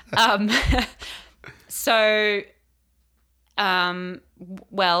that.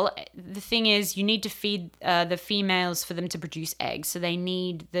 Well, the thing is, you need to feed the females for them to produce eggs. So they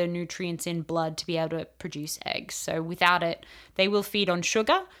need the nutrients in blood to be able to produce eggs. So without it, they will feed on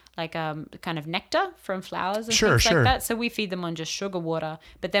sugar, like kind of nectar from flowers and things like that. So we feed them on just sugar water.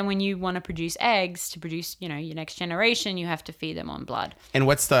 But then when you want to produce eggs to produce, your next generation, you have to feed them on blood. And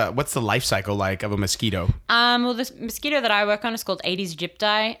what's the life cycle like of a mosquito? Well, the mosquito that I work on is called Aedes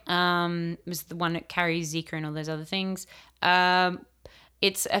aegypti. It was the one that carries Zika and all those other things.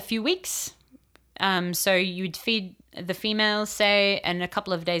 It's a few weeks. So you'd feed the females say, and a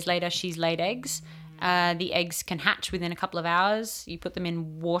couple of days later she's laid eggs. The eggs can hatch within a couple of hours. You put them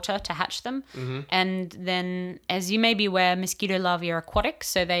in water to hatch them. And then, as you may be aware, mosquito larvae are aquatic,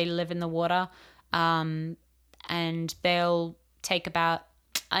 so they live in the water. And they'll take about,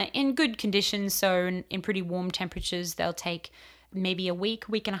 in good conditions, so in pretty warm temperatures, they'll take maybe a week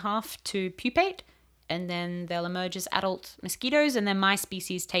and a half to pupate. And then they'll emerge as adult mosquitoes. And then my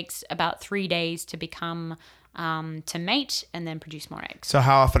species takes about 3 days to become, to mate and then produce more eggs. So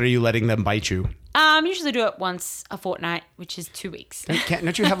how often are you letting them bite you? Usually do it once a fortnight, which is 2 weeks.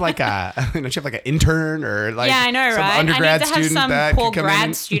 Don't you have like an intern or like yeah, I know, some right? undergrad I need to have student some that poor could come grad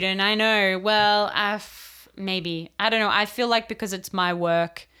in? student. I know. Well, maybe. I don't know. I feel like because it's my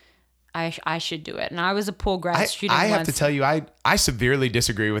work, I should do it. And I was a poor grad student I have once. to tell you, I severely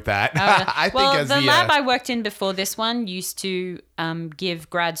disagree with that. I think well, as the lab I worked in before this one used to give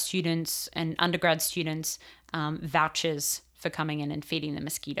grad students and undergrad students vouchers for coming in and feeding the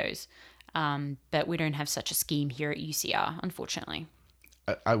mosquitoes. But we don't have such a scheme here at UCR, unfortunately.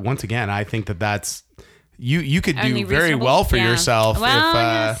 Once again, I think that's you could Only do very reasonable. well for Yeah. yourself. Well, if,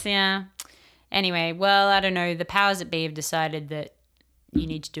 yes, yeah. Anyway, well, I don't know. The powers that be have decided that you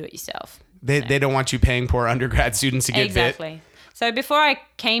need to do it yourself. they don't want you paying poor undergrad students to get Exactly. bit. So before I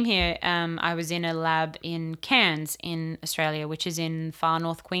came here, I was in a lab in Cairns in Australia, which is in far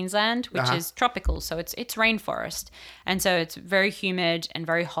north Queensland, which is tropical. So it's rainforest. And so it's very humid and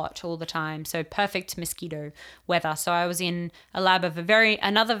very hot all the time. So perfect mosquito weather. So I was in a lab of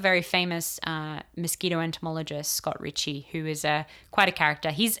another very famous mosquito entomologist, Scott Ritchie, who is quite a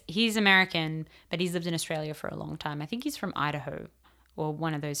character. He's American, but he's lived in Australia for a long time. I think he's from Idaho. Or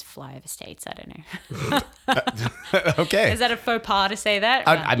one of those flyover states. I don't know. Okay. Is that a faux pas to say that?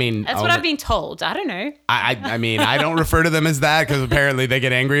 I mean, that's what I've been told. I don't know. I mean, I don't refer to them as that because apparently they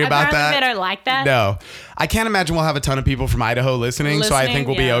get angry about Apparently that. they don't like that. No, I can't imagine we'll have a ton of people from Idaho listening, so I think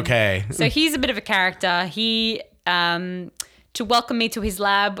we'll be yeah. okay. So he's a bit of a character. He, to welcome me to his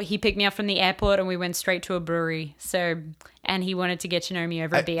lab, he picked me up from the airport and we went straight to a brewery. And he wanted to get to know me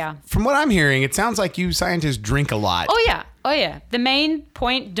over a beer. From what I'm hearing, it sounds like you scientists drink a lot. Oh yeah. The main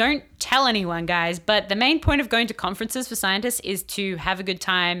point, don't tell anyone, guys, but the main point of going to conferences for scientists is to have a good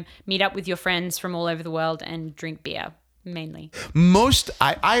time, meet up with your friends from all over the world and drink beer. Mainly.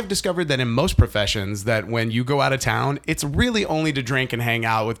 I've discovered that in most professions that when you go out of town, it's really only to drink and hang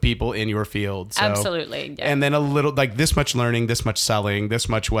out with people in your field. So, Absolutely. Yeah. And then a little, like this much learning, this much selling, this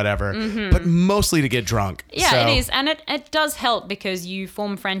much whatever, but mostly to get drunk. Yeah, So- it is. And it does help because you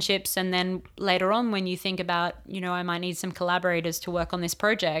form friendships. And then later on, when you think about, I might need some collaborators to work on this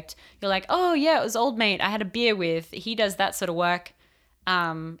project, you're like, oh, yeah, it was old mate I had a beer with. He does that sort of work.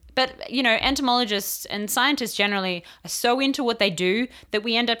 But entomologists and scientists generally are so into what they do that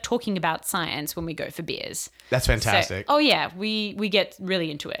we end up talking about science when we go for beers. That's fantastic. So, we get really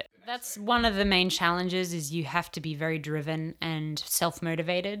into it. That's one of the main challenges is you have to be very driven and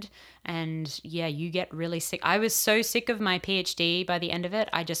self-motivated. And yeah, you get really sick. I was so sick of my PhD by the end of it.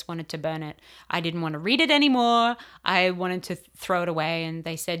 I just wanted to burn it. I didn't want to read it anymore. I wanted to throw it away. And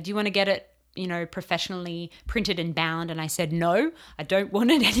they said, do you want to get it professionally printed and bound? And I said, no, I don't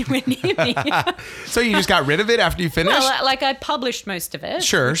want it anywhere near me. So you just got rid of it after you finished? Well, like I published most of it.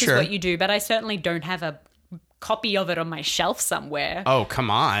 Sure. Which is what you do, but I certainly don't have a copy of it on my shelf somewhere. Oh, come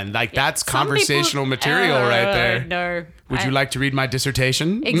on. Like that's Some conversational people- material right there. No. Would you like to read my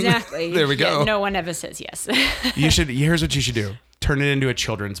dissertation? Exactly. There we go. Yeah, no one ever says yes. Here's what you should do. Turn it into a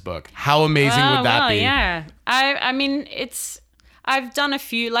children's book. How amazing would that be? Yeah. I mean, I've done a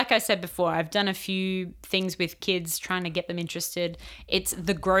few, like I said before, I've done a few things with kids trying to get them interested. It's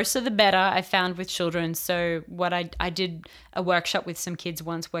the grosser the better, I found, with children. So what I did a workshop with some kids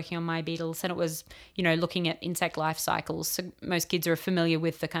once working on my beetles, and it was, looking at insect life cycles. So most kids are familiar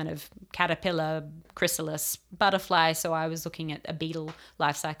with the kind of caterpillar, chrysalis, butterfly. So I was looking at a beetle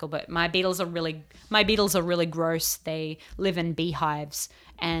life cycle, but my beetles are really gross. They live in beehives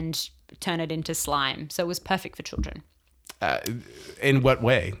and turn it into slime. So it was perfect for children. In what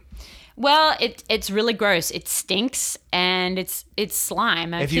way? Well, it's really gross. It stinks and it's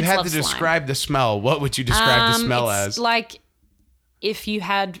slime. If you had to describe the smell, what would you describe the smell it's as? like if you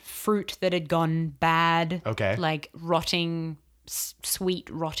had fruit that had gone bad. Okay. Like rotting sweet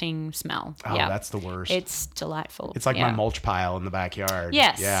rotting smell. Oh, yeah, that's the worst. It's delightful. It's like my mulch pile in the backyard.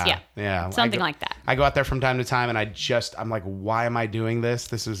 Yes. Yeah. Something like that. I go out there from time to time and I'm like, why am I doing this?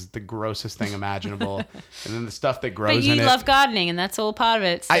 This is the grossest thing imaginable. And then the stuff that grows But in it. you love gardening, and that's all part of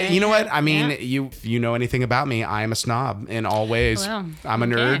it. So, You know what? I mean, yeah. you know anything about me, I am a snob in all ways. Well, I'm a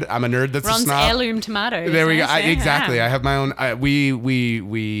nerd. okay. I'm a nerd that's Ron's a snob. heirloom tomatoes. There we go. So, Exactly. yeah. I have my own.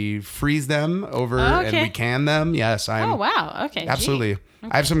 We freeze them over and okay. we can them. Yes, I'm. Oh, wow. Okay. Absolutely. Gee.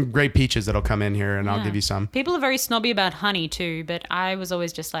 I have some great peaches that'll come in here, and I'll Yeah. give you some. People are very snobby about honey too, but I was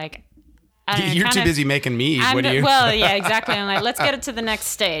always just like, I don't know, You're kind too of- busy making me eat. What do you? Well, yeah, exactly. I'm like, let's get it to the next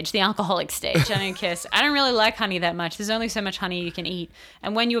stage, the alcoholic stage. I don't care. I don't really like honey that much. There's only so much honey you can eat,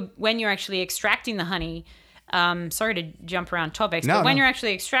 and when you're actually extracting the honey, sorry to jump around topics, but when you're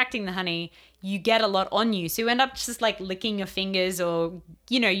actually extracting the honey, you get a lot on you, so you end up just like licking your fingers, or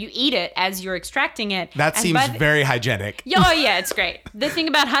you eat it as you're extracting it. That And seems by the- very hygienic. Oh yeah, it's great. The thing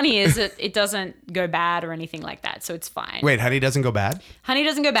about honey is that it doesn't go bad or anything like that, so it's fine. Wait, honey doesn't go bad? Honey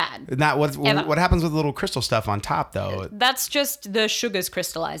doesn't go bad. Not what Ever. what happens with the little crystal stuff on top though? That's just the sugars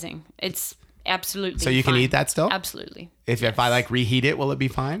crystallizing. It's absolutely So you can fine. eat that still? Absolutely. If I like reheat it, will it be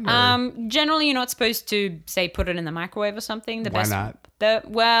fine? Or- Generally, you're not supposed to say put it in the microwave or something. Why not?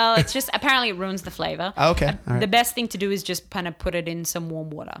 Well, it's just apparently it ruins the flavor. Okay, all right. The best thing to do is just kind of put it in some warm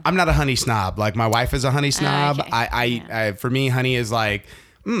water. I'm not a honey snob. Like my wife is a honey snob. Okay. I for me, honey is like,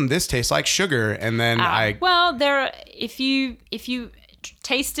 this tastes like sugar, and then Well, if you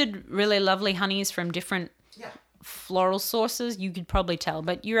tasted really lovely honeys from different floral sources, you could probably tell.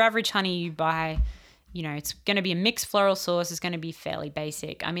 But your average honey you buy, it's going to be a mixed floral source. It's going to be fairly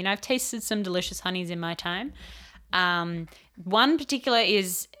basic. I mean, I've tasted some delicious honeys in my time. One particular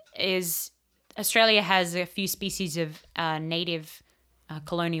is Australia has a few species of native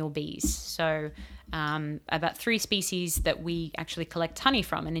colonial bees. So about 3 species that we actually collect honey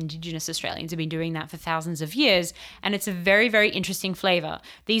from, and Indigenous Australians have been doing that for thousands of years. And it's a very, very interesting flavor.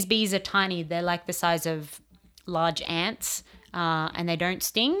 These bees are tiny. They're like the size of large ants. And they don't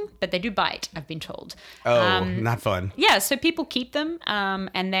sting, but they do bite, I've been told. not fun. Yeah, so people keep them,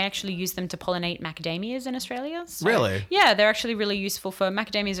 and they actually use them to pollinate macadamias in Australia. So, Really? Yeah, they're actually really useful for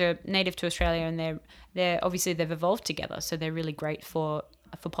macadamias are native to Australia, and they're obviously they've evolved together, so they're really great for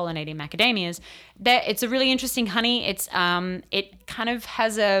pollinating macadamias. It's a really interesting honey. It's it kind of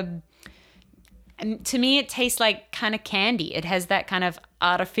has to me, it tastes like kind of candy. It has that kind of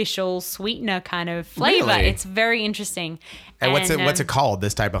artificial sweetener kind of flavor. Really? It's very interesting. And what's it called?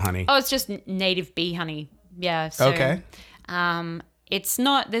 This type of honey? Oh, it's just native bee honey. Yeah. So, Okay. It's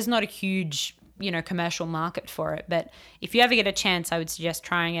not. There's not a huge, commercial market for it. But if you ever get a chance, I would suggest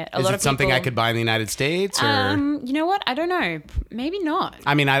trying it. Is it something I could buy in the United States? Or You know what? I don't know. Maybe not.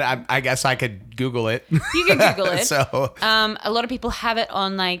 I mean, I guess I could Google it. You can Google it. So A lot of people have it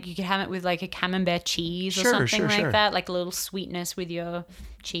on you could have it with like a camembert cheese or something like that, like a little sweetness with your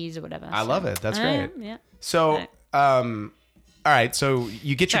cheese or whatever. I love it. That's great. Yeah. So, all right. So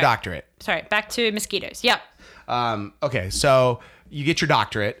you get your doctorate. Sorry, back to mosquitoes. Yep. Okay. So you get your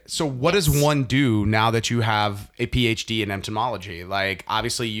doctorate. So what does one do now that you have a PhD in entomology? Like,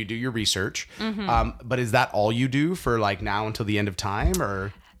 obviously you do your research, but is that all you do for now until the end of time,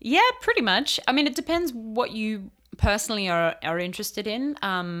 or? Yeah, pretty much. I mean, it depends what you personally are interested in.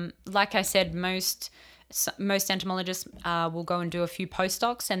 Like I said, most entomologists will go and do a few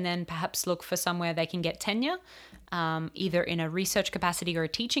postdocs and then perhaps look for somewhere they can get tenure, either in a research capacity or a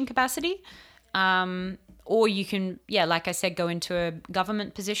teaching capacity. Or you can, like I said, go into a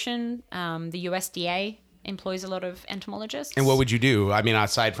government position. The USDA employs a lot of entomologists. And what would you do? I mean,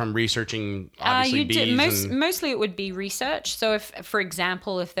 aside from researching, obviously, bees. Mostly it would be research. So if, for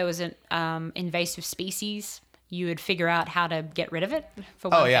example, if there was an invasive species, you would figure out how to get rid of it. For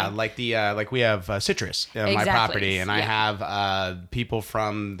one thing. Like we have citrus on my property, and I have people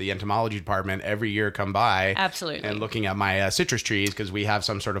from the entomology department every year come by, absolutely, and looking at my citrus trees because we have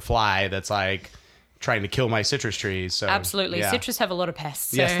some sort of fly that's trying to kill my citrus trees. So absolutely, yeah. Citrus have a lot of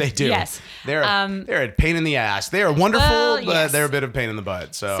pests. So, yes, they do. Yes, they're a pain in the ass. They are wonderful, but yes. they're a bit of a pain in the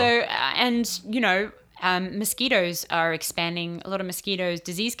butt. Mosquitoes are expanding. A lot of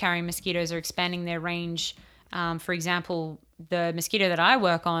disease-carrying mosquitoes are expanding their range. For example, the mosquito that I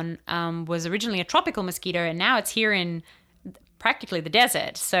work on was originally a tropical mosquito, and now it's here in practically the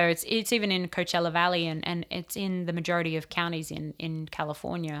desert. So it's even in Coachella Valley, and it's in the majority of counties in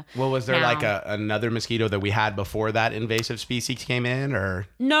California. Well, was there now. another mosquito that we had before that invasive species came in, or?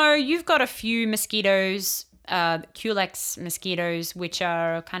 No, you've got a few mosquitoes Culex mosquitoes, which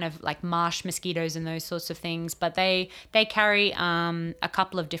are kind of like marsh mosquitoes and those sorts of things, but they carry a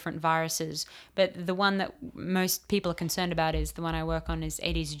couple of different viruses. But the one that most people are concerned about is the one I work on is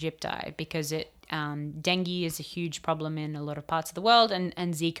Aedes aegypti, because dengue is a huge problem in a lot of parts of the world, and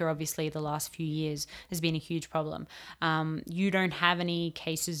Zika, obviously, the last few years has been a huge problem. You don't have any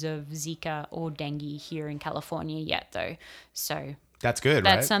cases of Zika or dengue here in California yet, though, so... That's good,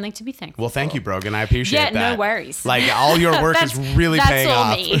 That's right? something to be thankful Well, thank for. you, Brogan. I appreciate that. Yeah, no worries. Like, all your work is really paying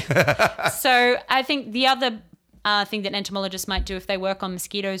off. That's all me. So I think the other thing that entomologists might do if they work on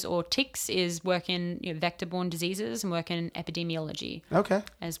mosquitoes or ticks is work in vector-borne diseases and work in epidemiology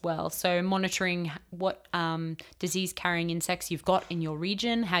as well. So monitoring what disease-carrying insects you've got in your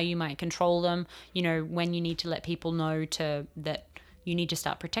region, how you might control them, when you need to let people know that you need to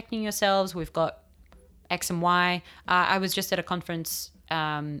start protecting yourselves. We've got X and Y. I was just at a conference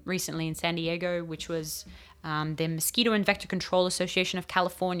recently in San Diego, which was the Mosquito and Vector Control Association of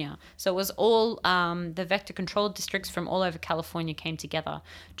California. So it was all the vector control districts from all over California came together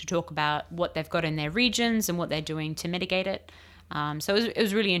to talk about what they've got in their regions and what they're doing to mitigate it. So it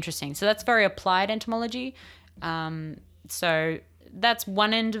was really interesting. So that's very applied entomology. So that's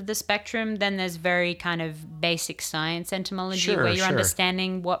one end of the spectrum. Then there's very kind of basic science entomology, where you're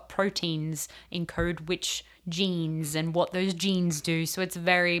understanding what proteins encode which genes and what those genes do. So it's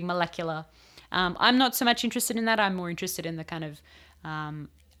very molecular. I'm not so much interested in that. I'm more interested in the kind of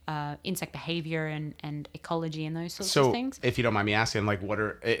insect behavior and ecology and those sorts of things. So, if you don't mind me asking, like,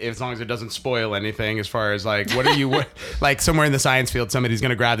 as long as it doesn't spoil anything, as far as like, what are you, like, somewhere in the science field, somebody's going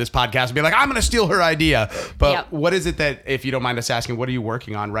to grab this podcast and be like, I'm going to steal her idea. But what is it that, if you don't mind us asking, what are you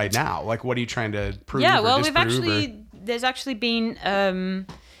working on right now? Like, what are you trying to prove? Yeah, well, there's actually been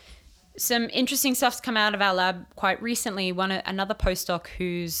some interesting stuff's come out of our lab quite recently. Another postdoc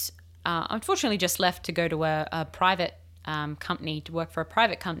who's unfortunately just left to go to a private company, to work for a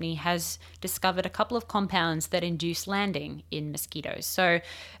private company, has discovered a couple of compounds that induce landing in mosquitoes. So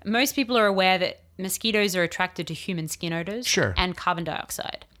most people are aware that mosquitoes are attracted to human skin odors and carbon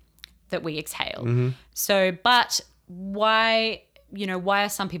dioxide that we exhale. Mm-hmm. So, but why are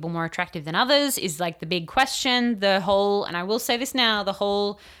some people more attractive than others is like the big question. And I will say this now, the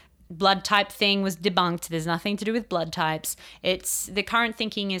whole blood type thing was debunked. There's nothing to do with blood types. The current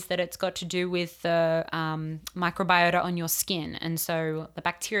thinking is that it's got to do with the microbiota on your skin, and so the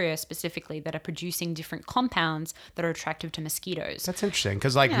bacteria specifically that are producing different compounds that are attractive to mosquitoes. That's interesting,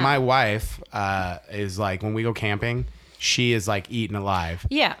 because my wife is like, when we go camping, she is like eaten alive.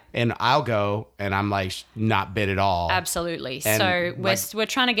 Yeah. And I'll go and I'm like not bit at all. Absolutely. And so we're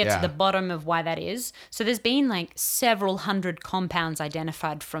trying to get to the bottom of why that is. So there's been like several hundred compounds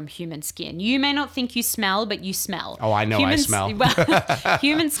identified from human skin. You may not think you smell, but you smell. Oh, I know I smell.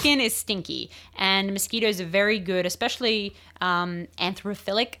 Human skin is stinky, and mosquitoes are very good, especially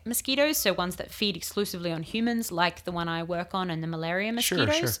anthrophilic mosquitoes, so ones that feed exclusively on humans, like the one I work on, and the malaria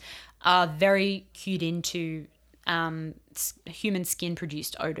mosquitoes are very cued into human skin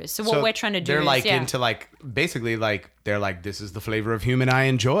produced odors. So what we're trying to do they're like into like basically like they're like, this is the flavor of human I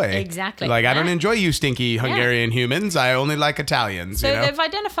enjoy. Exactly. Like I don't enjoy you stinky Hungarian humans. I only like Italians. So they've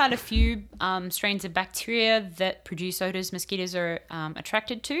identified a few strains of bacteria that produce odors mosquitoes are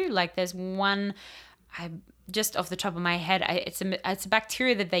attracted to. Like there's one, just off the top of my head, it's a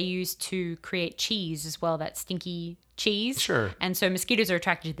bacteria that they use to create cheese as well, that stinky cheese. Sure. And so mosquitoes are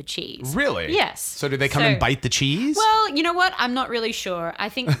attracted to the cheese. Really? Yes. So do they come and bite the cheese? Well, you know what? I'm not really sure. I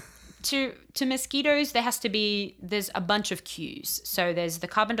think to mosquitoes, there's a bunch of cues. So there's the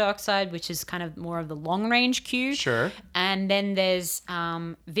carbon dioxide, which is kind of more of the long range cue. Sure. And then there's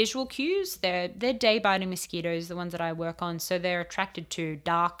visual cues. They're day biting mosquitoes, the ones that I work on. So they're attracted to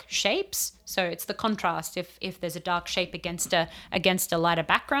dark shapes. So it's the contrast. If there's a dark shape against a lighter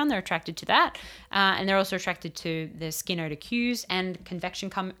background, they're attracted to that. And they're also attracted to the skin odor cues and convection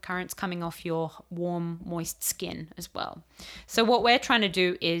currents coming off your warm, moist skin as well. So what we're trying to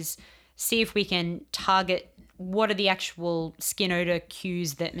do is see if we can target what are the actual skin odor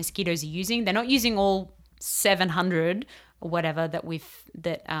cues that mosquitoes are using. They're not using all 700 or whatever that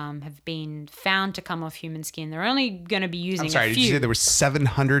have been found to come off human skin. They're only going to be using a few. Did you say there were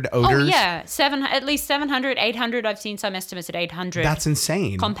 700 odors? Oh, yeah. At least 700, 800. I've seen some estimates at 800. That's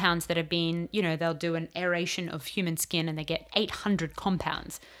insane. Compounds that have been, they'll do an aeration of human skin and they get 800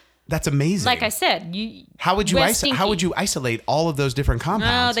 compounds. That's amazing. Like I said, how would you isolate all of those different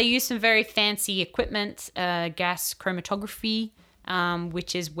compounds? They use some very fancy equipment, gas chromatography,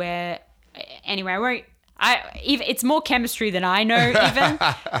 which is it's more chemistry than I know even.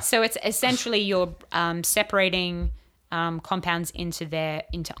 So it's essentially you're separating compounds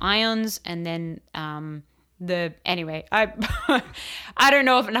into ions, and then anyway, I I don't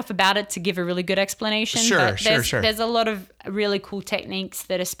know enough about it to give a really good explanation. Sure, but sure. There's a lot of really cool techniques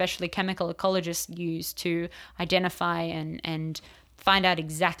that especially chemical ecologists use to identify and find out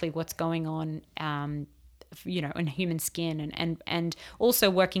exactly what's going on, in human skin, and also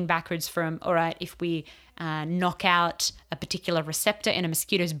working backwards from, all right, if we knock out a particular receptor in a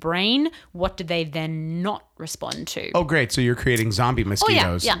mosquito's brain, what do they then not respond to? Oh, great. So you're creating zombie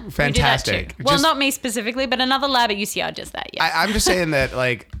mosquitoes. Yeah. Fantastic. We do that too. Well, not me specifically, but another lab at UCR does that, yes. I'm just saying that,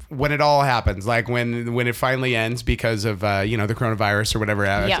 like, when it all happens, like when it finally ends because of, the coronavirus or whatever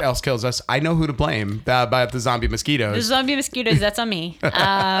else kills us, I know who to blame about the zombie mosquitoes. The zombie mosquitoes, that's on me.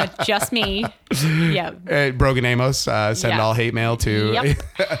 Just me. Yeah. Brogan Amos, send all hate mail to.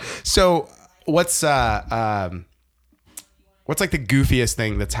 Yep. So what's like the goofiest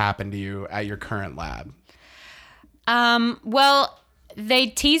thing that's happened to you at your current lab? Well, they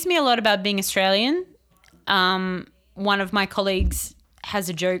tease me a lot about being Australian. One of my colleagues has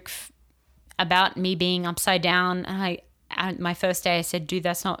a joke about me being upside down. And my first day I said, dude,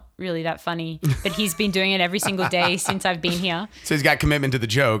 that's not really that funny. But he's been doing it every single day since I've been here. So he's got commitment to the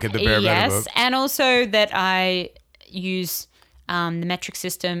joke at the bare minimum. Yes, and also that I use the metric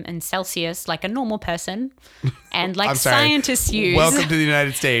system and Celsius like a normal person, and like scientists use. Welcome to the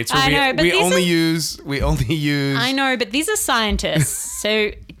United States. I know, but we only use. I know, but these are scientists.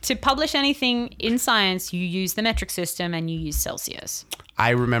 So to publish anything in science, you use the metric system and you use Celsius.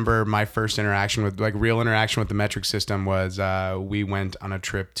 I remember my first interaction with, like, real interaction with the metric system was we went on a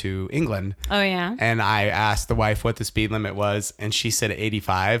trip to England. Oh, yeah? And I asked the wife what the speed limit was, and she said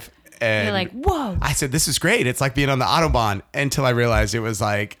 85. And you're like, whoa. I said, this is great. It's like being on the Autobahn, until I realized it was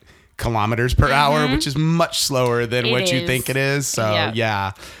like kilometers per hour, which is much slower than what you think it is. So,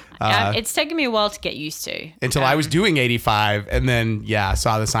 yeah. It's taken me a while to get used to. Until I was doing 85, and then,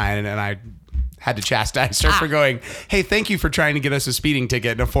 saw the sign, and I had to chastise her for going, hey, thank you for trying to get us a speeding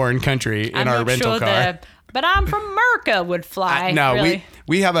ticket in a foreign country in our rental car. But I'm from America would fly. No, really.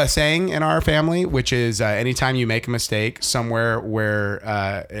 we have a saying in our family, which is anytime you make a mistake somewhere where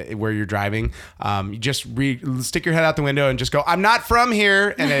you're driving, you just stick your head out the window and just go, I'm not from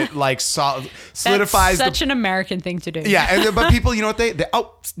here. And it like solidifies. That's such an American thing to do. Yeah. But people, you know what they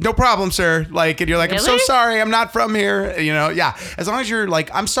oh, no problem, sir. Like, and you're like, really? I'm so sorry. I'm not from here. Yeah. As long as you're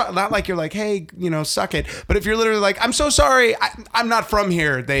like, I'm sorry, not like you're like, hey, suck it. But if you're literally like, I'm so sorry, I'm not from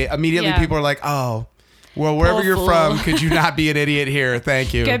here. They immediately, people are like, oh, well, wherever you're from, could you not be an idiot here?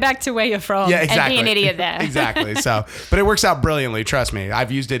 Thank you. Go back to where you're from and be an idiot there. Exactly. So, but it works out brilliantly. Trust me.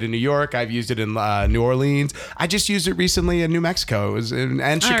 I've used it in New York. I've used it in New Orleans. I just used it recently in New Mexico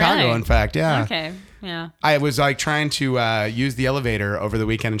and Chicago, really? In fact. Yeah. Okay. Yeah. I was like trying to use the elevator over the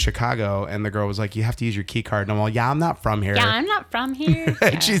weekend in Chicago, and the girl was like, you have to use your key card. And I'm like, I'm not from here. Yeah, I'm not from here.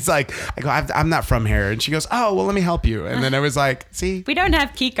 And she's like, I'm not from here. And she goes, oh, well, let me help you. And then I was like, see? We don't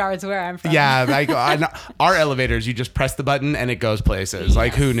have key cards where I'm from. Yeah. Our elevators, you just press the button and it goes places. Yes.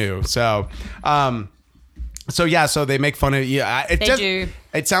 Like, who knew? So, so they make fun of you. They do.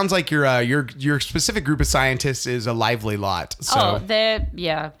 It sounds like your specific group of scientists is a lively lot. So.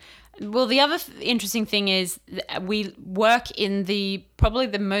 Yeah. Well, the other interesting thing is we work in probably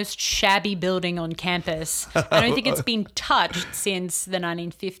the most shabby building on campus. I don't think it's been touched since the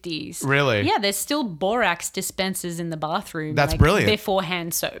 1950s. Really? Yeah, there's still borax dispensers in the bathroom. That's brilliant. Before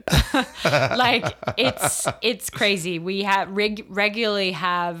hand soap. Like, it's crazy. We regularly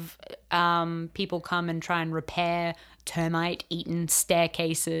have people come and try and repair termite-eaten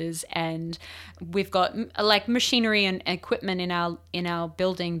staircases, and we've got like machinery and equipment in our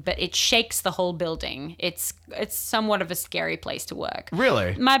building, but it shakes the whole building. It's somewhat of a scary place to work.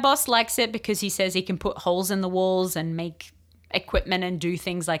 Really? My boss likes it because he says he can put holes in the walls and make equipment and do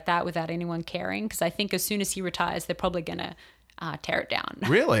things like that without anyone caring, because I think as soon as he retires, they're probably gonna tear it down.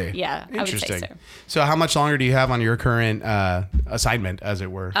 Really? Yeah. Interesting. I would say so. So how much longer do you have on your current assignment, as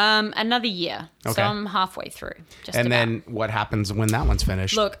it were? Another year. Okay. So I'm halfway through. Then what happens when that one's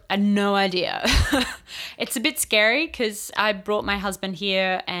finished? Look, I have no idea. It's a bit scary because I brought my husband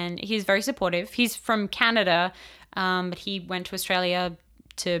here and he's very supportive. He's from Canada, but he went to Australia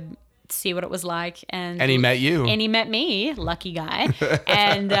to see what it was like, and he met you, and he met me, lucky guy.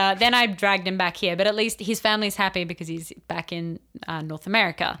 And then I dragged him back here, but at least his family's happy because he's back in North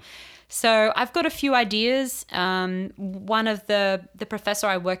America. So I've got a few ideas. One of the professor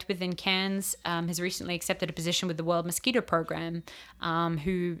I worked with in Cairns has recently accepted a position with the World Mosquito Program,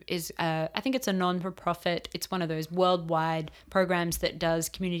 who is, I think it's a non-for-profit. It's one of those worldwide programs that does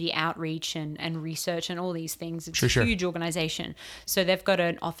community outreach and research and all these things. It's a huge organization. So they've got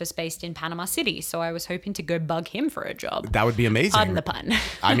an office based in Panama City. So I was hoping to go bug him for a job. That would be amazing. Pardon the pun.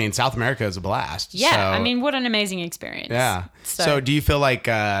 I mean, South America is a blast. Yeah, so. I mean, what an amazing experience. Yeah. So do you feel like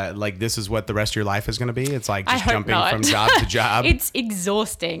this is what the rest of your life is going to be? It's like just jumping from job to job. It's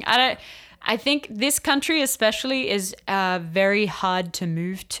exhausting. I think this country especially is very hard to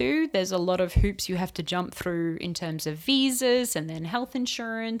move to. There's a lot of hoops you have to jump through in terms of visas and then health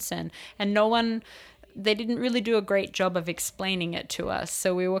insurance and no one. They didn't really do a great job of explaining it to us.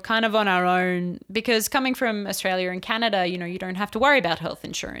 So we were kind of on our own because coming from Australia and Canada, you don't have to worry about health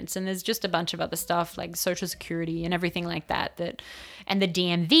insurance. And there's just a bunch of other stuff like Social Security and everything like that. And the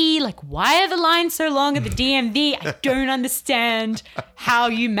DMV, like why are the lines so long at the DMV? I don't understand how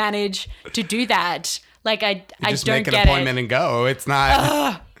you manage to do that. Like I just don't make an get appointment and go. It's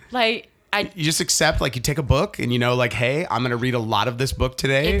not you just accept, like you take a book and like, hey, I'm going to read a lot of this book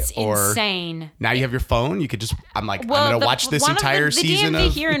today. It's insane. Now you have your phone. You could just, I'm going to watch this entire season of... The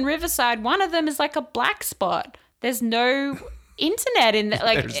DMV here in Riverside, one of them is like a black spot. There's no internet in there.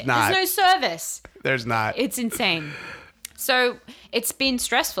 Like, there's no service. There's not. It's insane. So it's been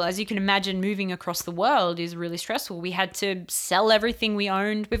stressful. As you can imagine, moving across the world is really stressful. We had to sell everything we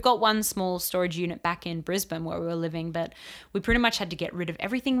owned. We've got one small storage unit back in Brisbane where we were living, but we pretty much had to get rid of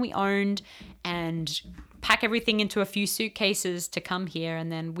everything we owned and pack everything into a few suitcases to come here.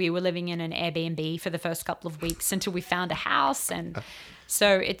 And then we were living in an Airbnb for the first couple of weeks until we found a house. And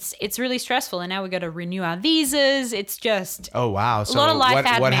so it's really stressful. And now we got to renew our visas. It's just a lot of life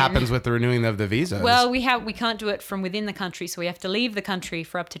admin. What happens with the renewing of the visas? Well, we can't do it from within the country, so we have to leave the country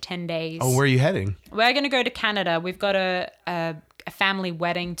for up to 10 days. Oh, where are you heading? We're going to go to Canada. We've got a family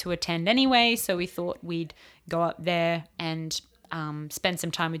wedding to attend anyway, so we thought we'd go up there and spend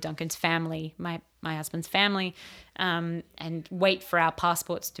some time with Duncan's family, my husband's family, and wait for our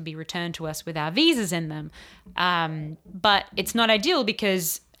passports to be returned to us with our visas in them. But it's not ideal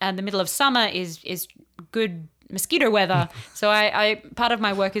because the middle of summer is good mosquito weather. So I part of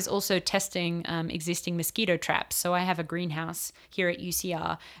my work is also testing existing mosquito traps. So I have a greenhouse here at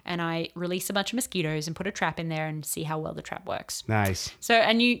UCR and I release a bunch of mosquitoes and put a trap in there and see how well the trap works. Nice. So,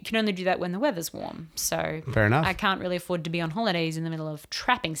 and you can only do that when the weather's warm. So fair enough. I can't really afford to be on holidays in the middle of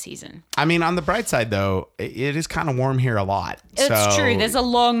trapping season. I mean, on the bright side though, it is kind of warm here a lot. It's true. There's a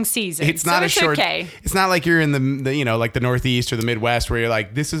long season. It's not okay. It's not like you're in the like the Northeast or the Midwest where you're like,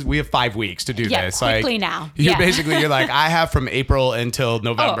 we have 5 weeks to do this. Quickly like, now. You're like, I have from April until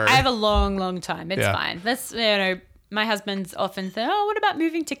November. I have a long time. It's fine. That's, my husband's often said, what about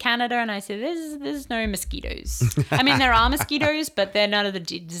moving to Canada? And I said, there's no mosquitoes. I mean, there are mosquitoes, but they're none of the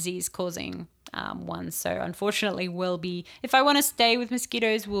disease-causing ones. So unfortunately, if I want to stay with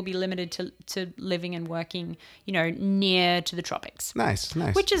mosquitoes, we'll be limited to living and working, near to the tropics. Nice.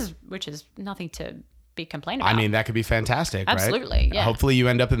 Which is nothing to be complaining about. I mean, that could be fantastic, right? Absolutely, yeah. Hopefully you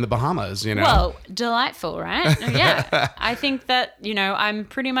end up in the Bahamas, Well, delightful, right? Yeah. I think that, I'm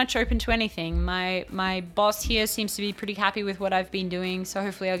pretty much open to anything. My boss here seems to be pretty happy with what I've been doing, so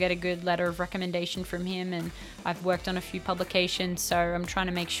hopefully I'll get a good letter of recommendation from him, and I've worked on a few publications, so I'm trying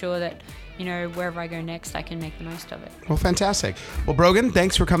to make sure that, wherever I go next, I can make the most of it. Well, fantastic. Well, Brogan,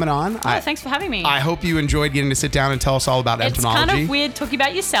 thanks for coming on. Thanks for having me. I hope you enjoyed getting to sit down and tell us all about entomology. It's kind of weird talking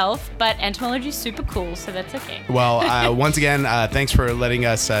about yourself, but entomology is super cool, so that's okay. Well, once again, thanks for letting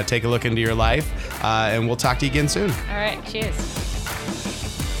us take a look into your life, and we'll talk to you again soon. All right, cheers.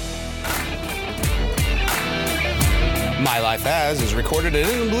 My Life As is recorded at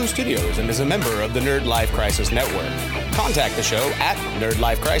In the Blue Studios and is a member of the Nerd Life Crisis Network. Contact the show at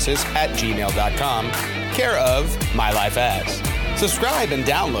nerdlifecrisis@gmail.com, care of My Life As. Subscribe and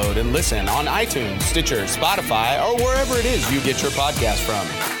download and listen on iTunes, Stitcher, Spotify, or wherever it is you get your podcast from.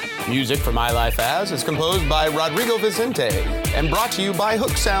 Music for My Life As is composed by Rodrigo Vicente and brought to you by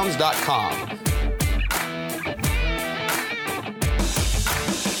hooksounds.com.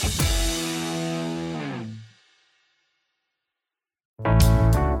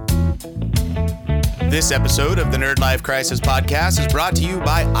 This episode of the Nerd Life Crisis podcast is brought to you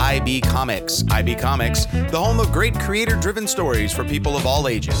by IB Comics. IB Comics, the home of great creator-driven stories for people of all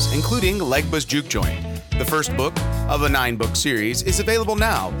ages, including Legba's Juke Joint. The first book of a 9-book series is available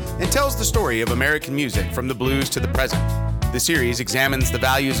now and tells the story of American music from the blues to the present. The series examines the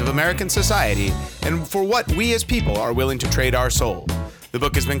values of American society and for what we as people are willing to trade our soul. The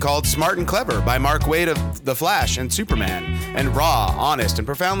book has been called Smart and Clever by Mark Waid of The Flash and Superman, and Raw, Honest, and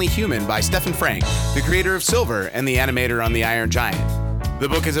Profoundly Human by Stephen Frank, the creator of Silver and the animator on The Iron Giant. The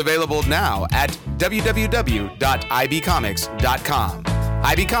book is available now at www.ibcomics.com.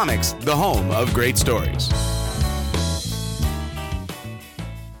 IB Comics, the home of great stories.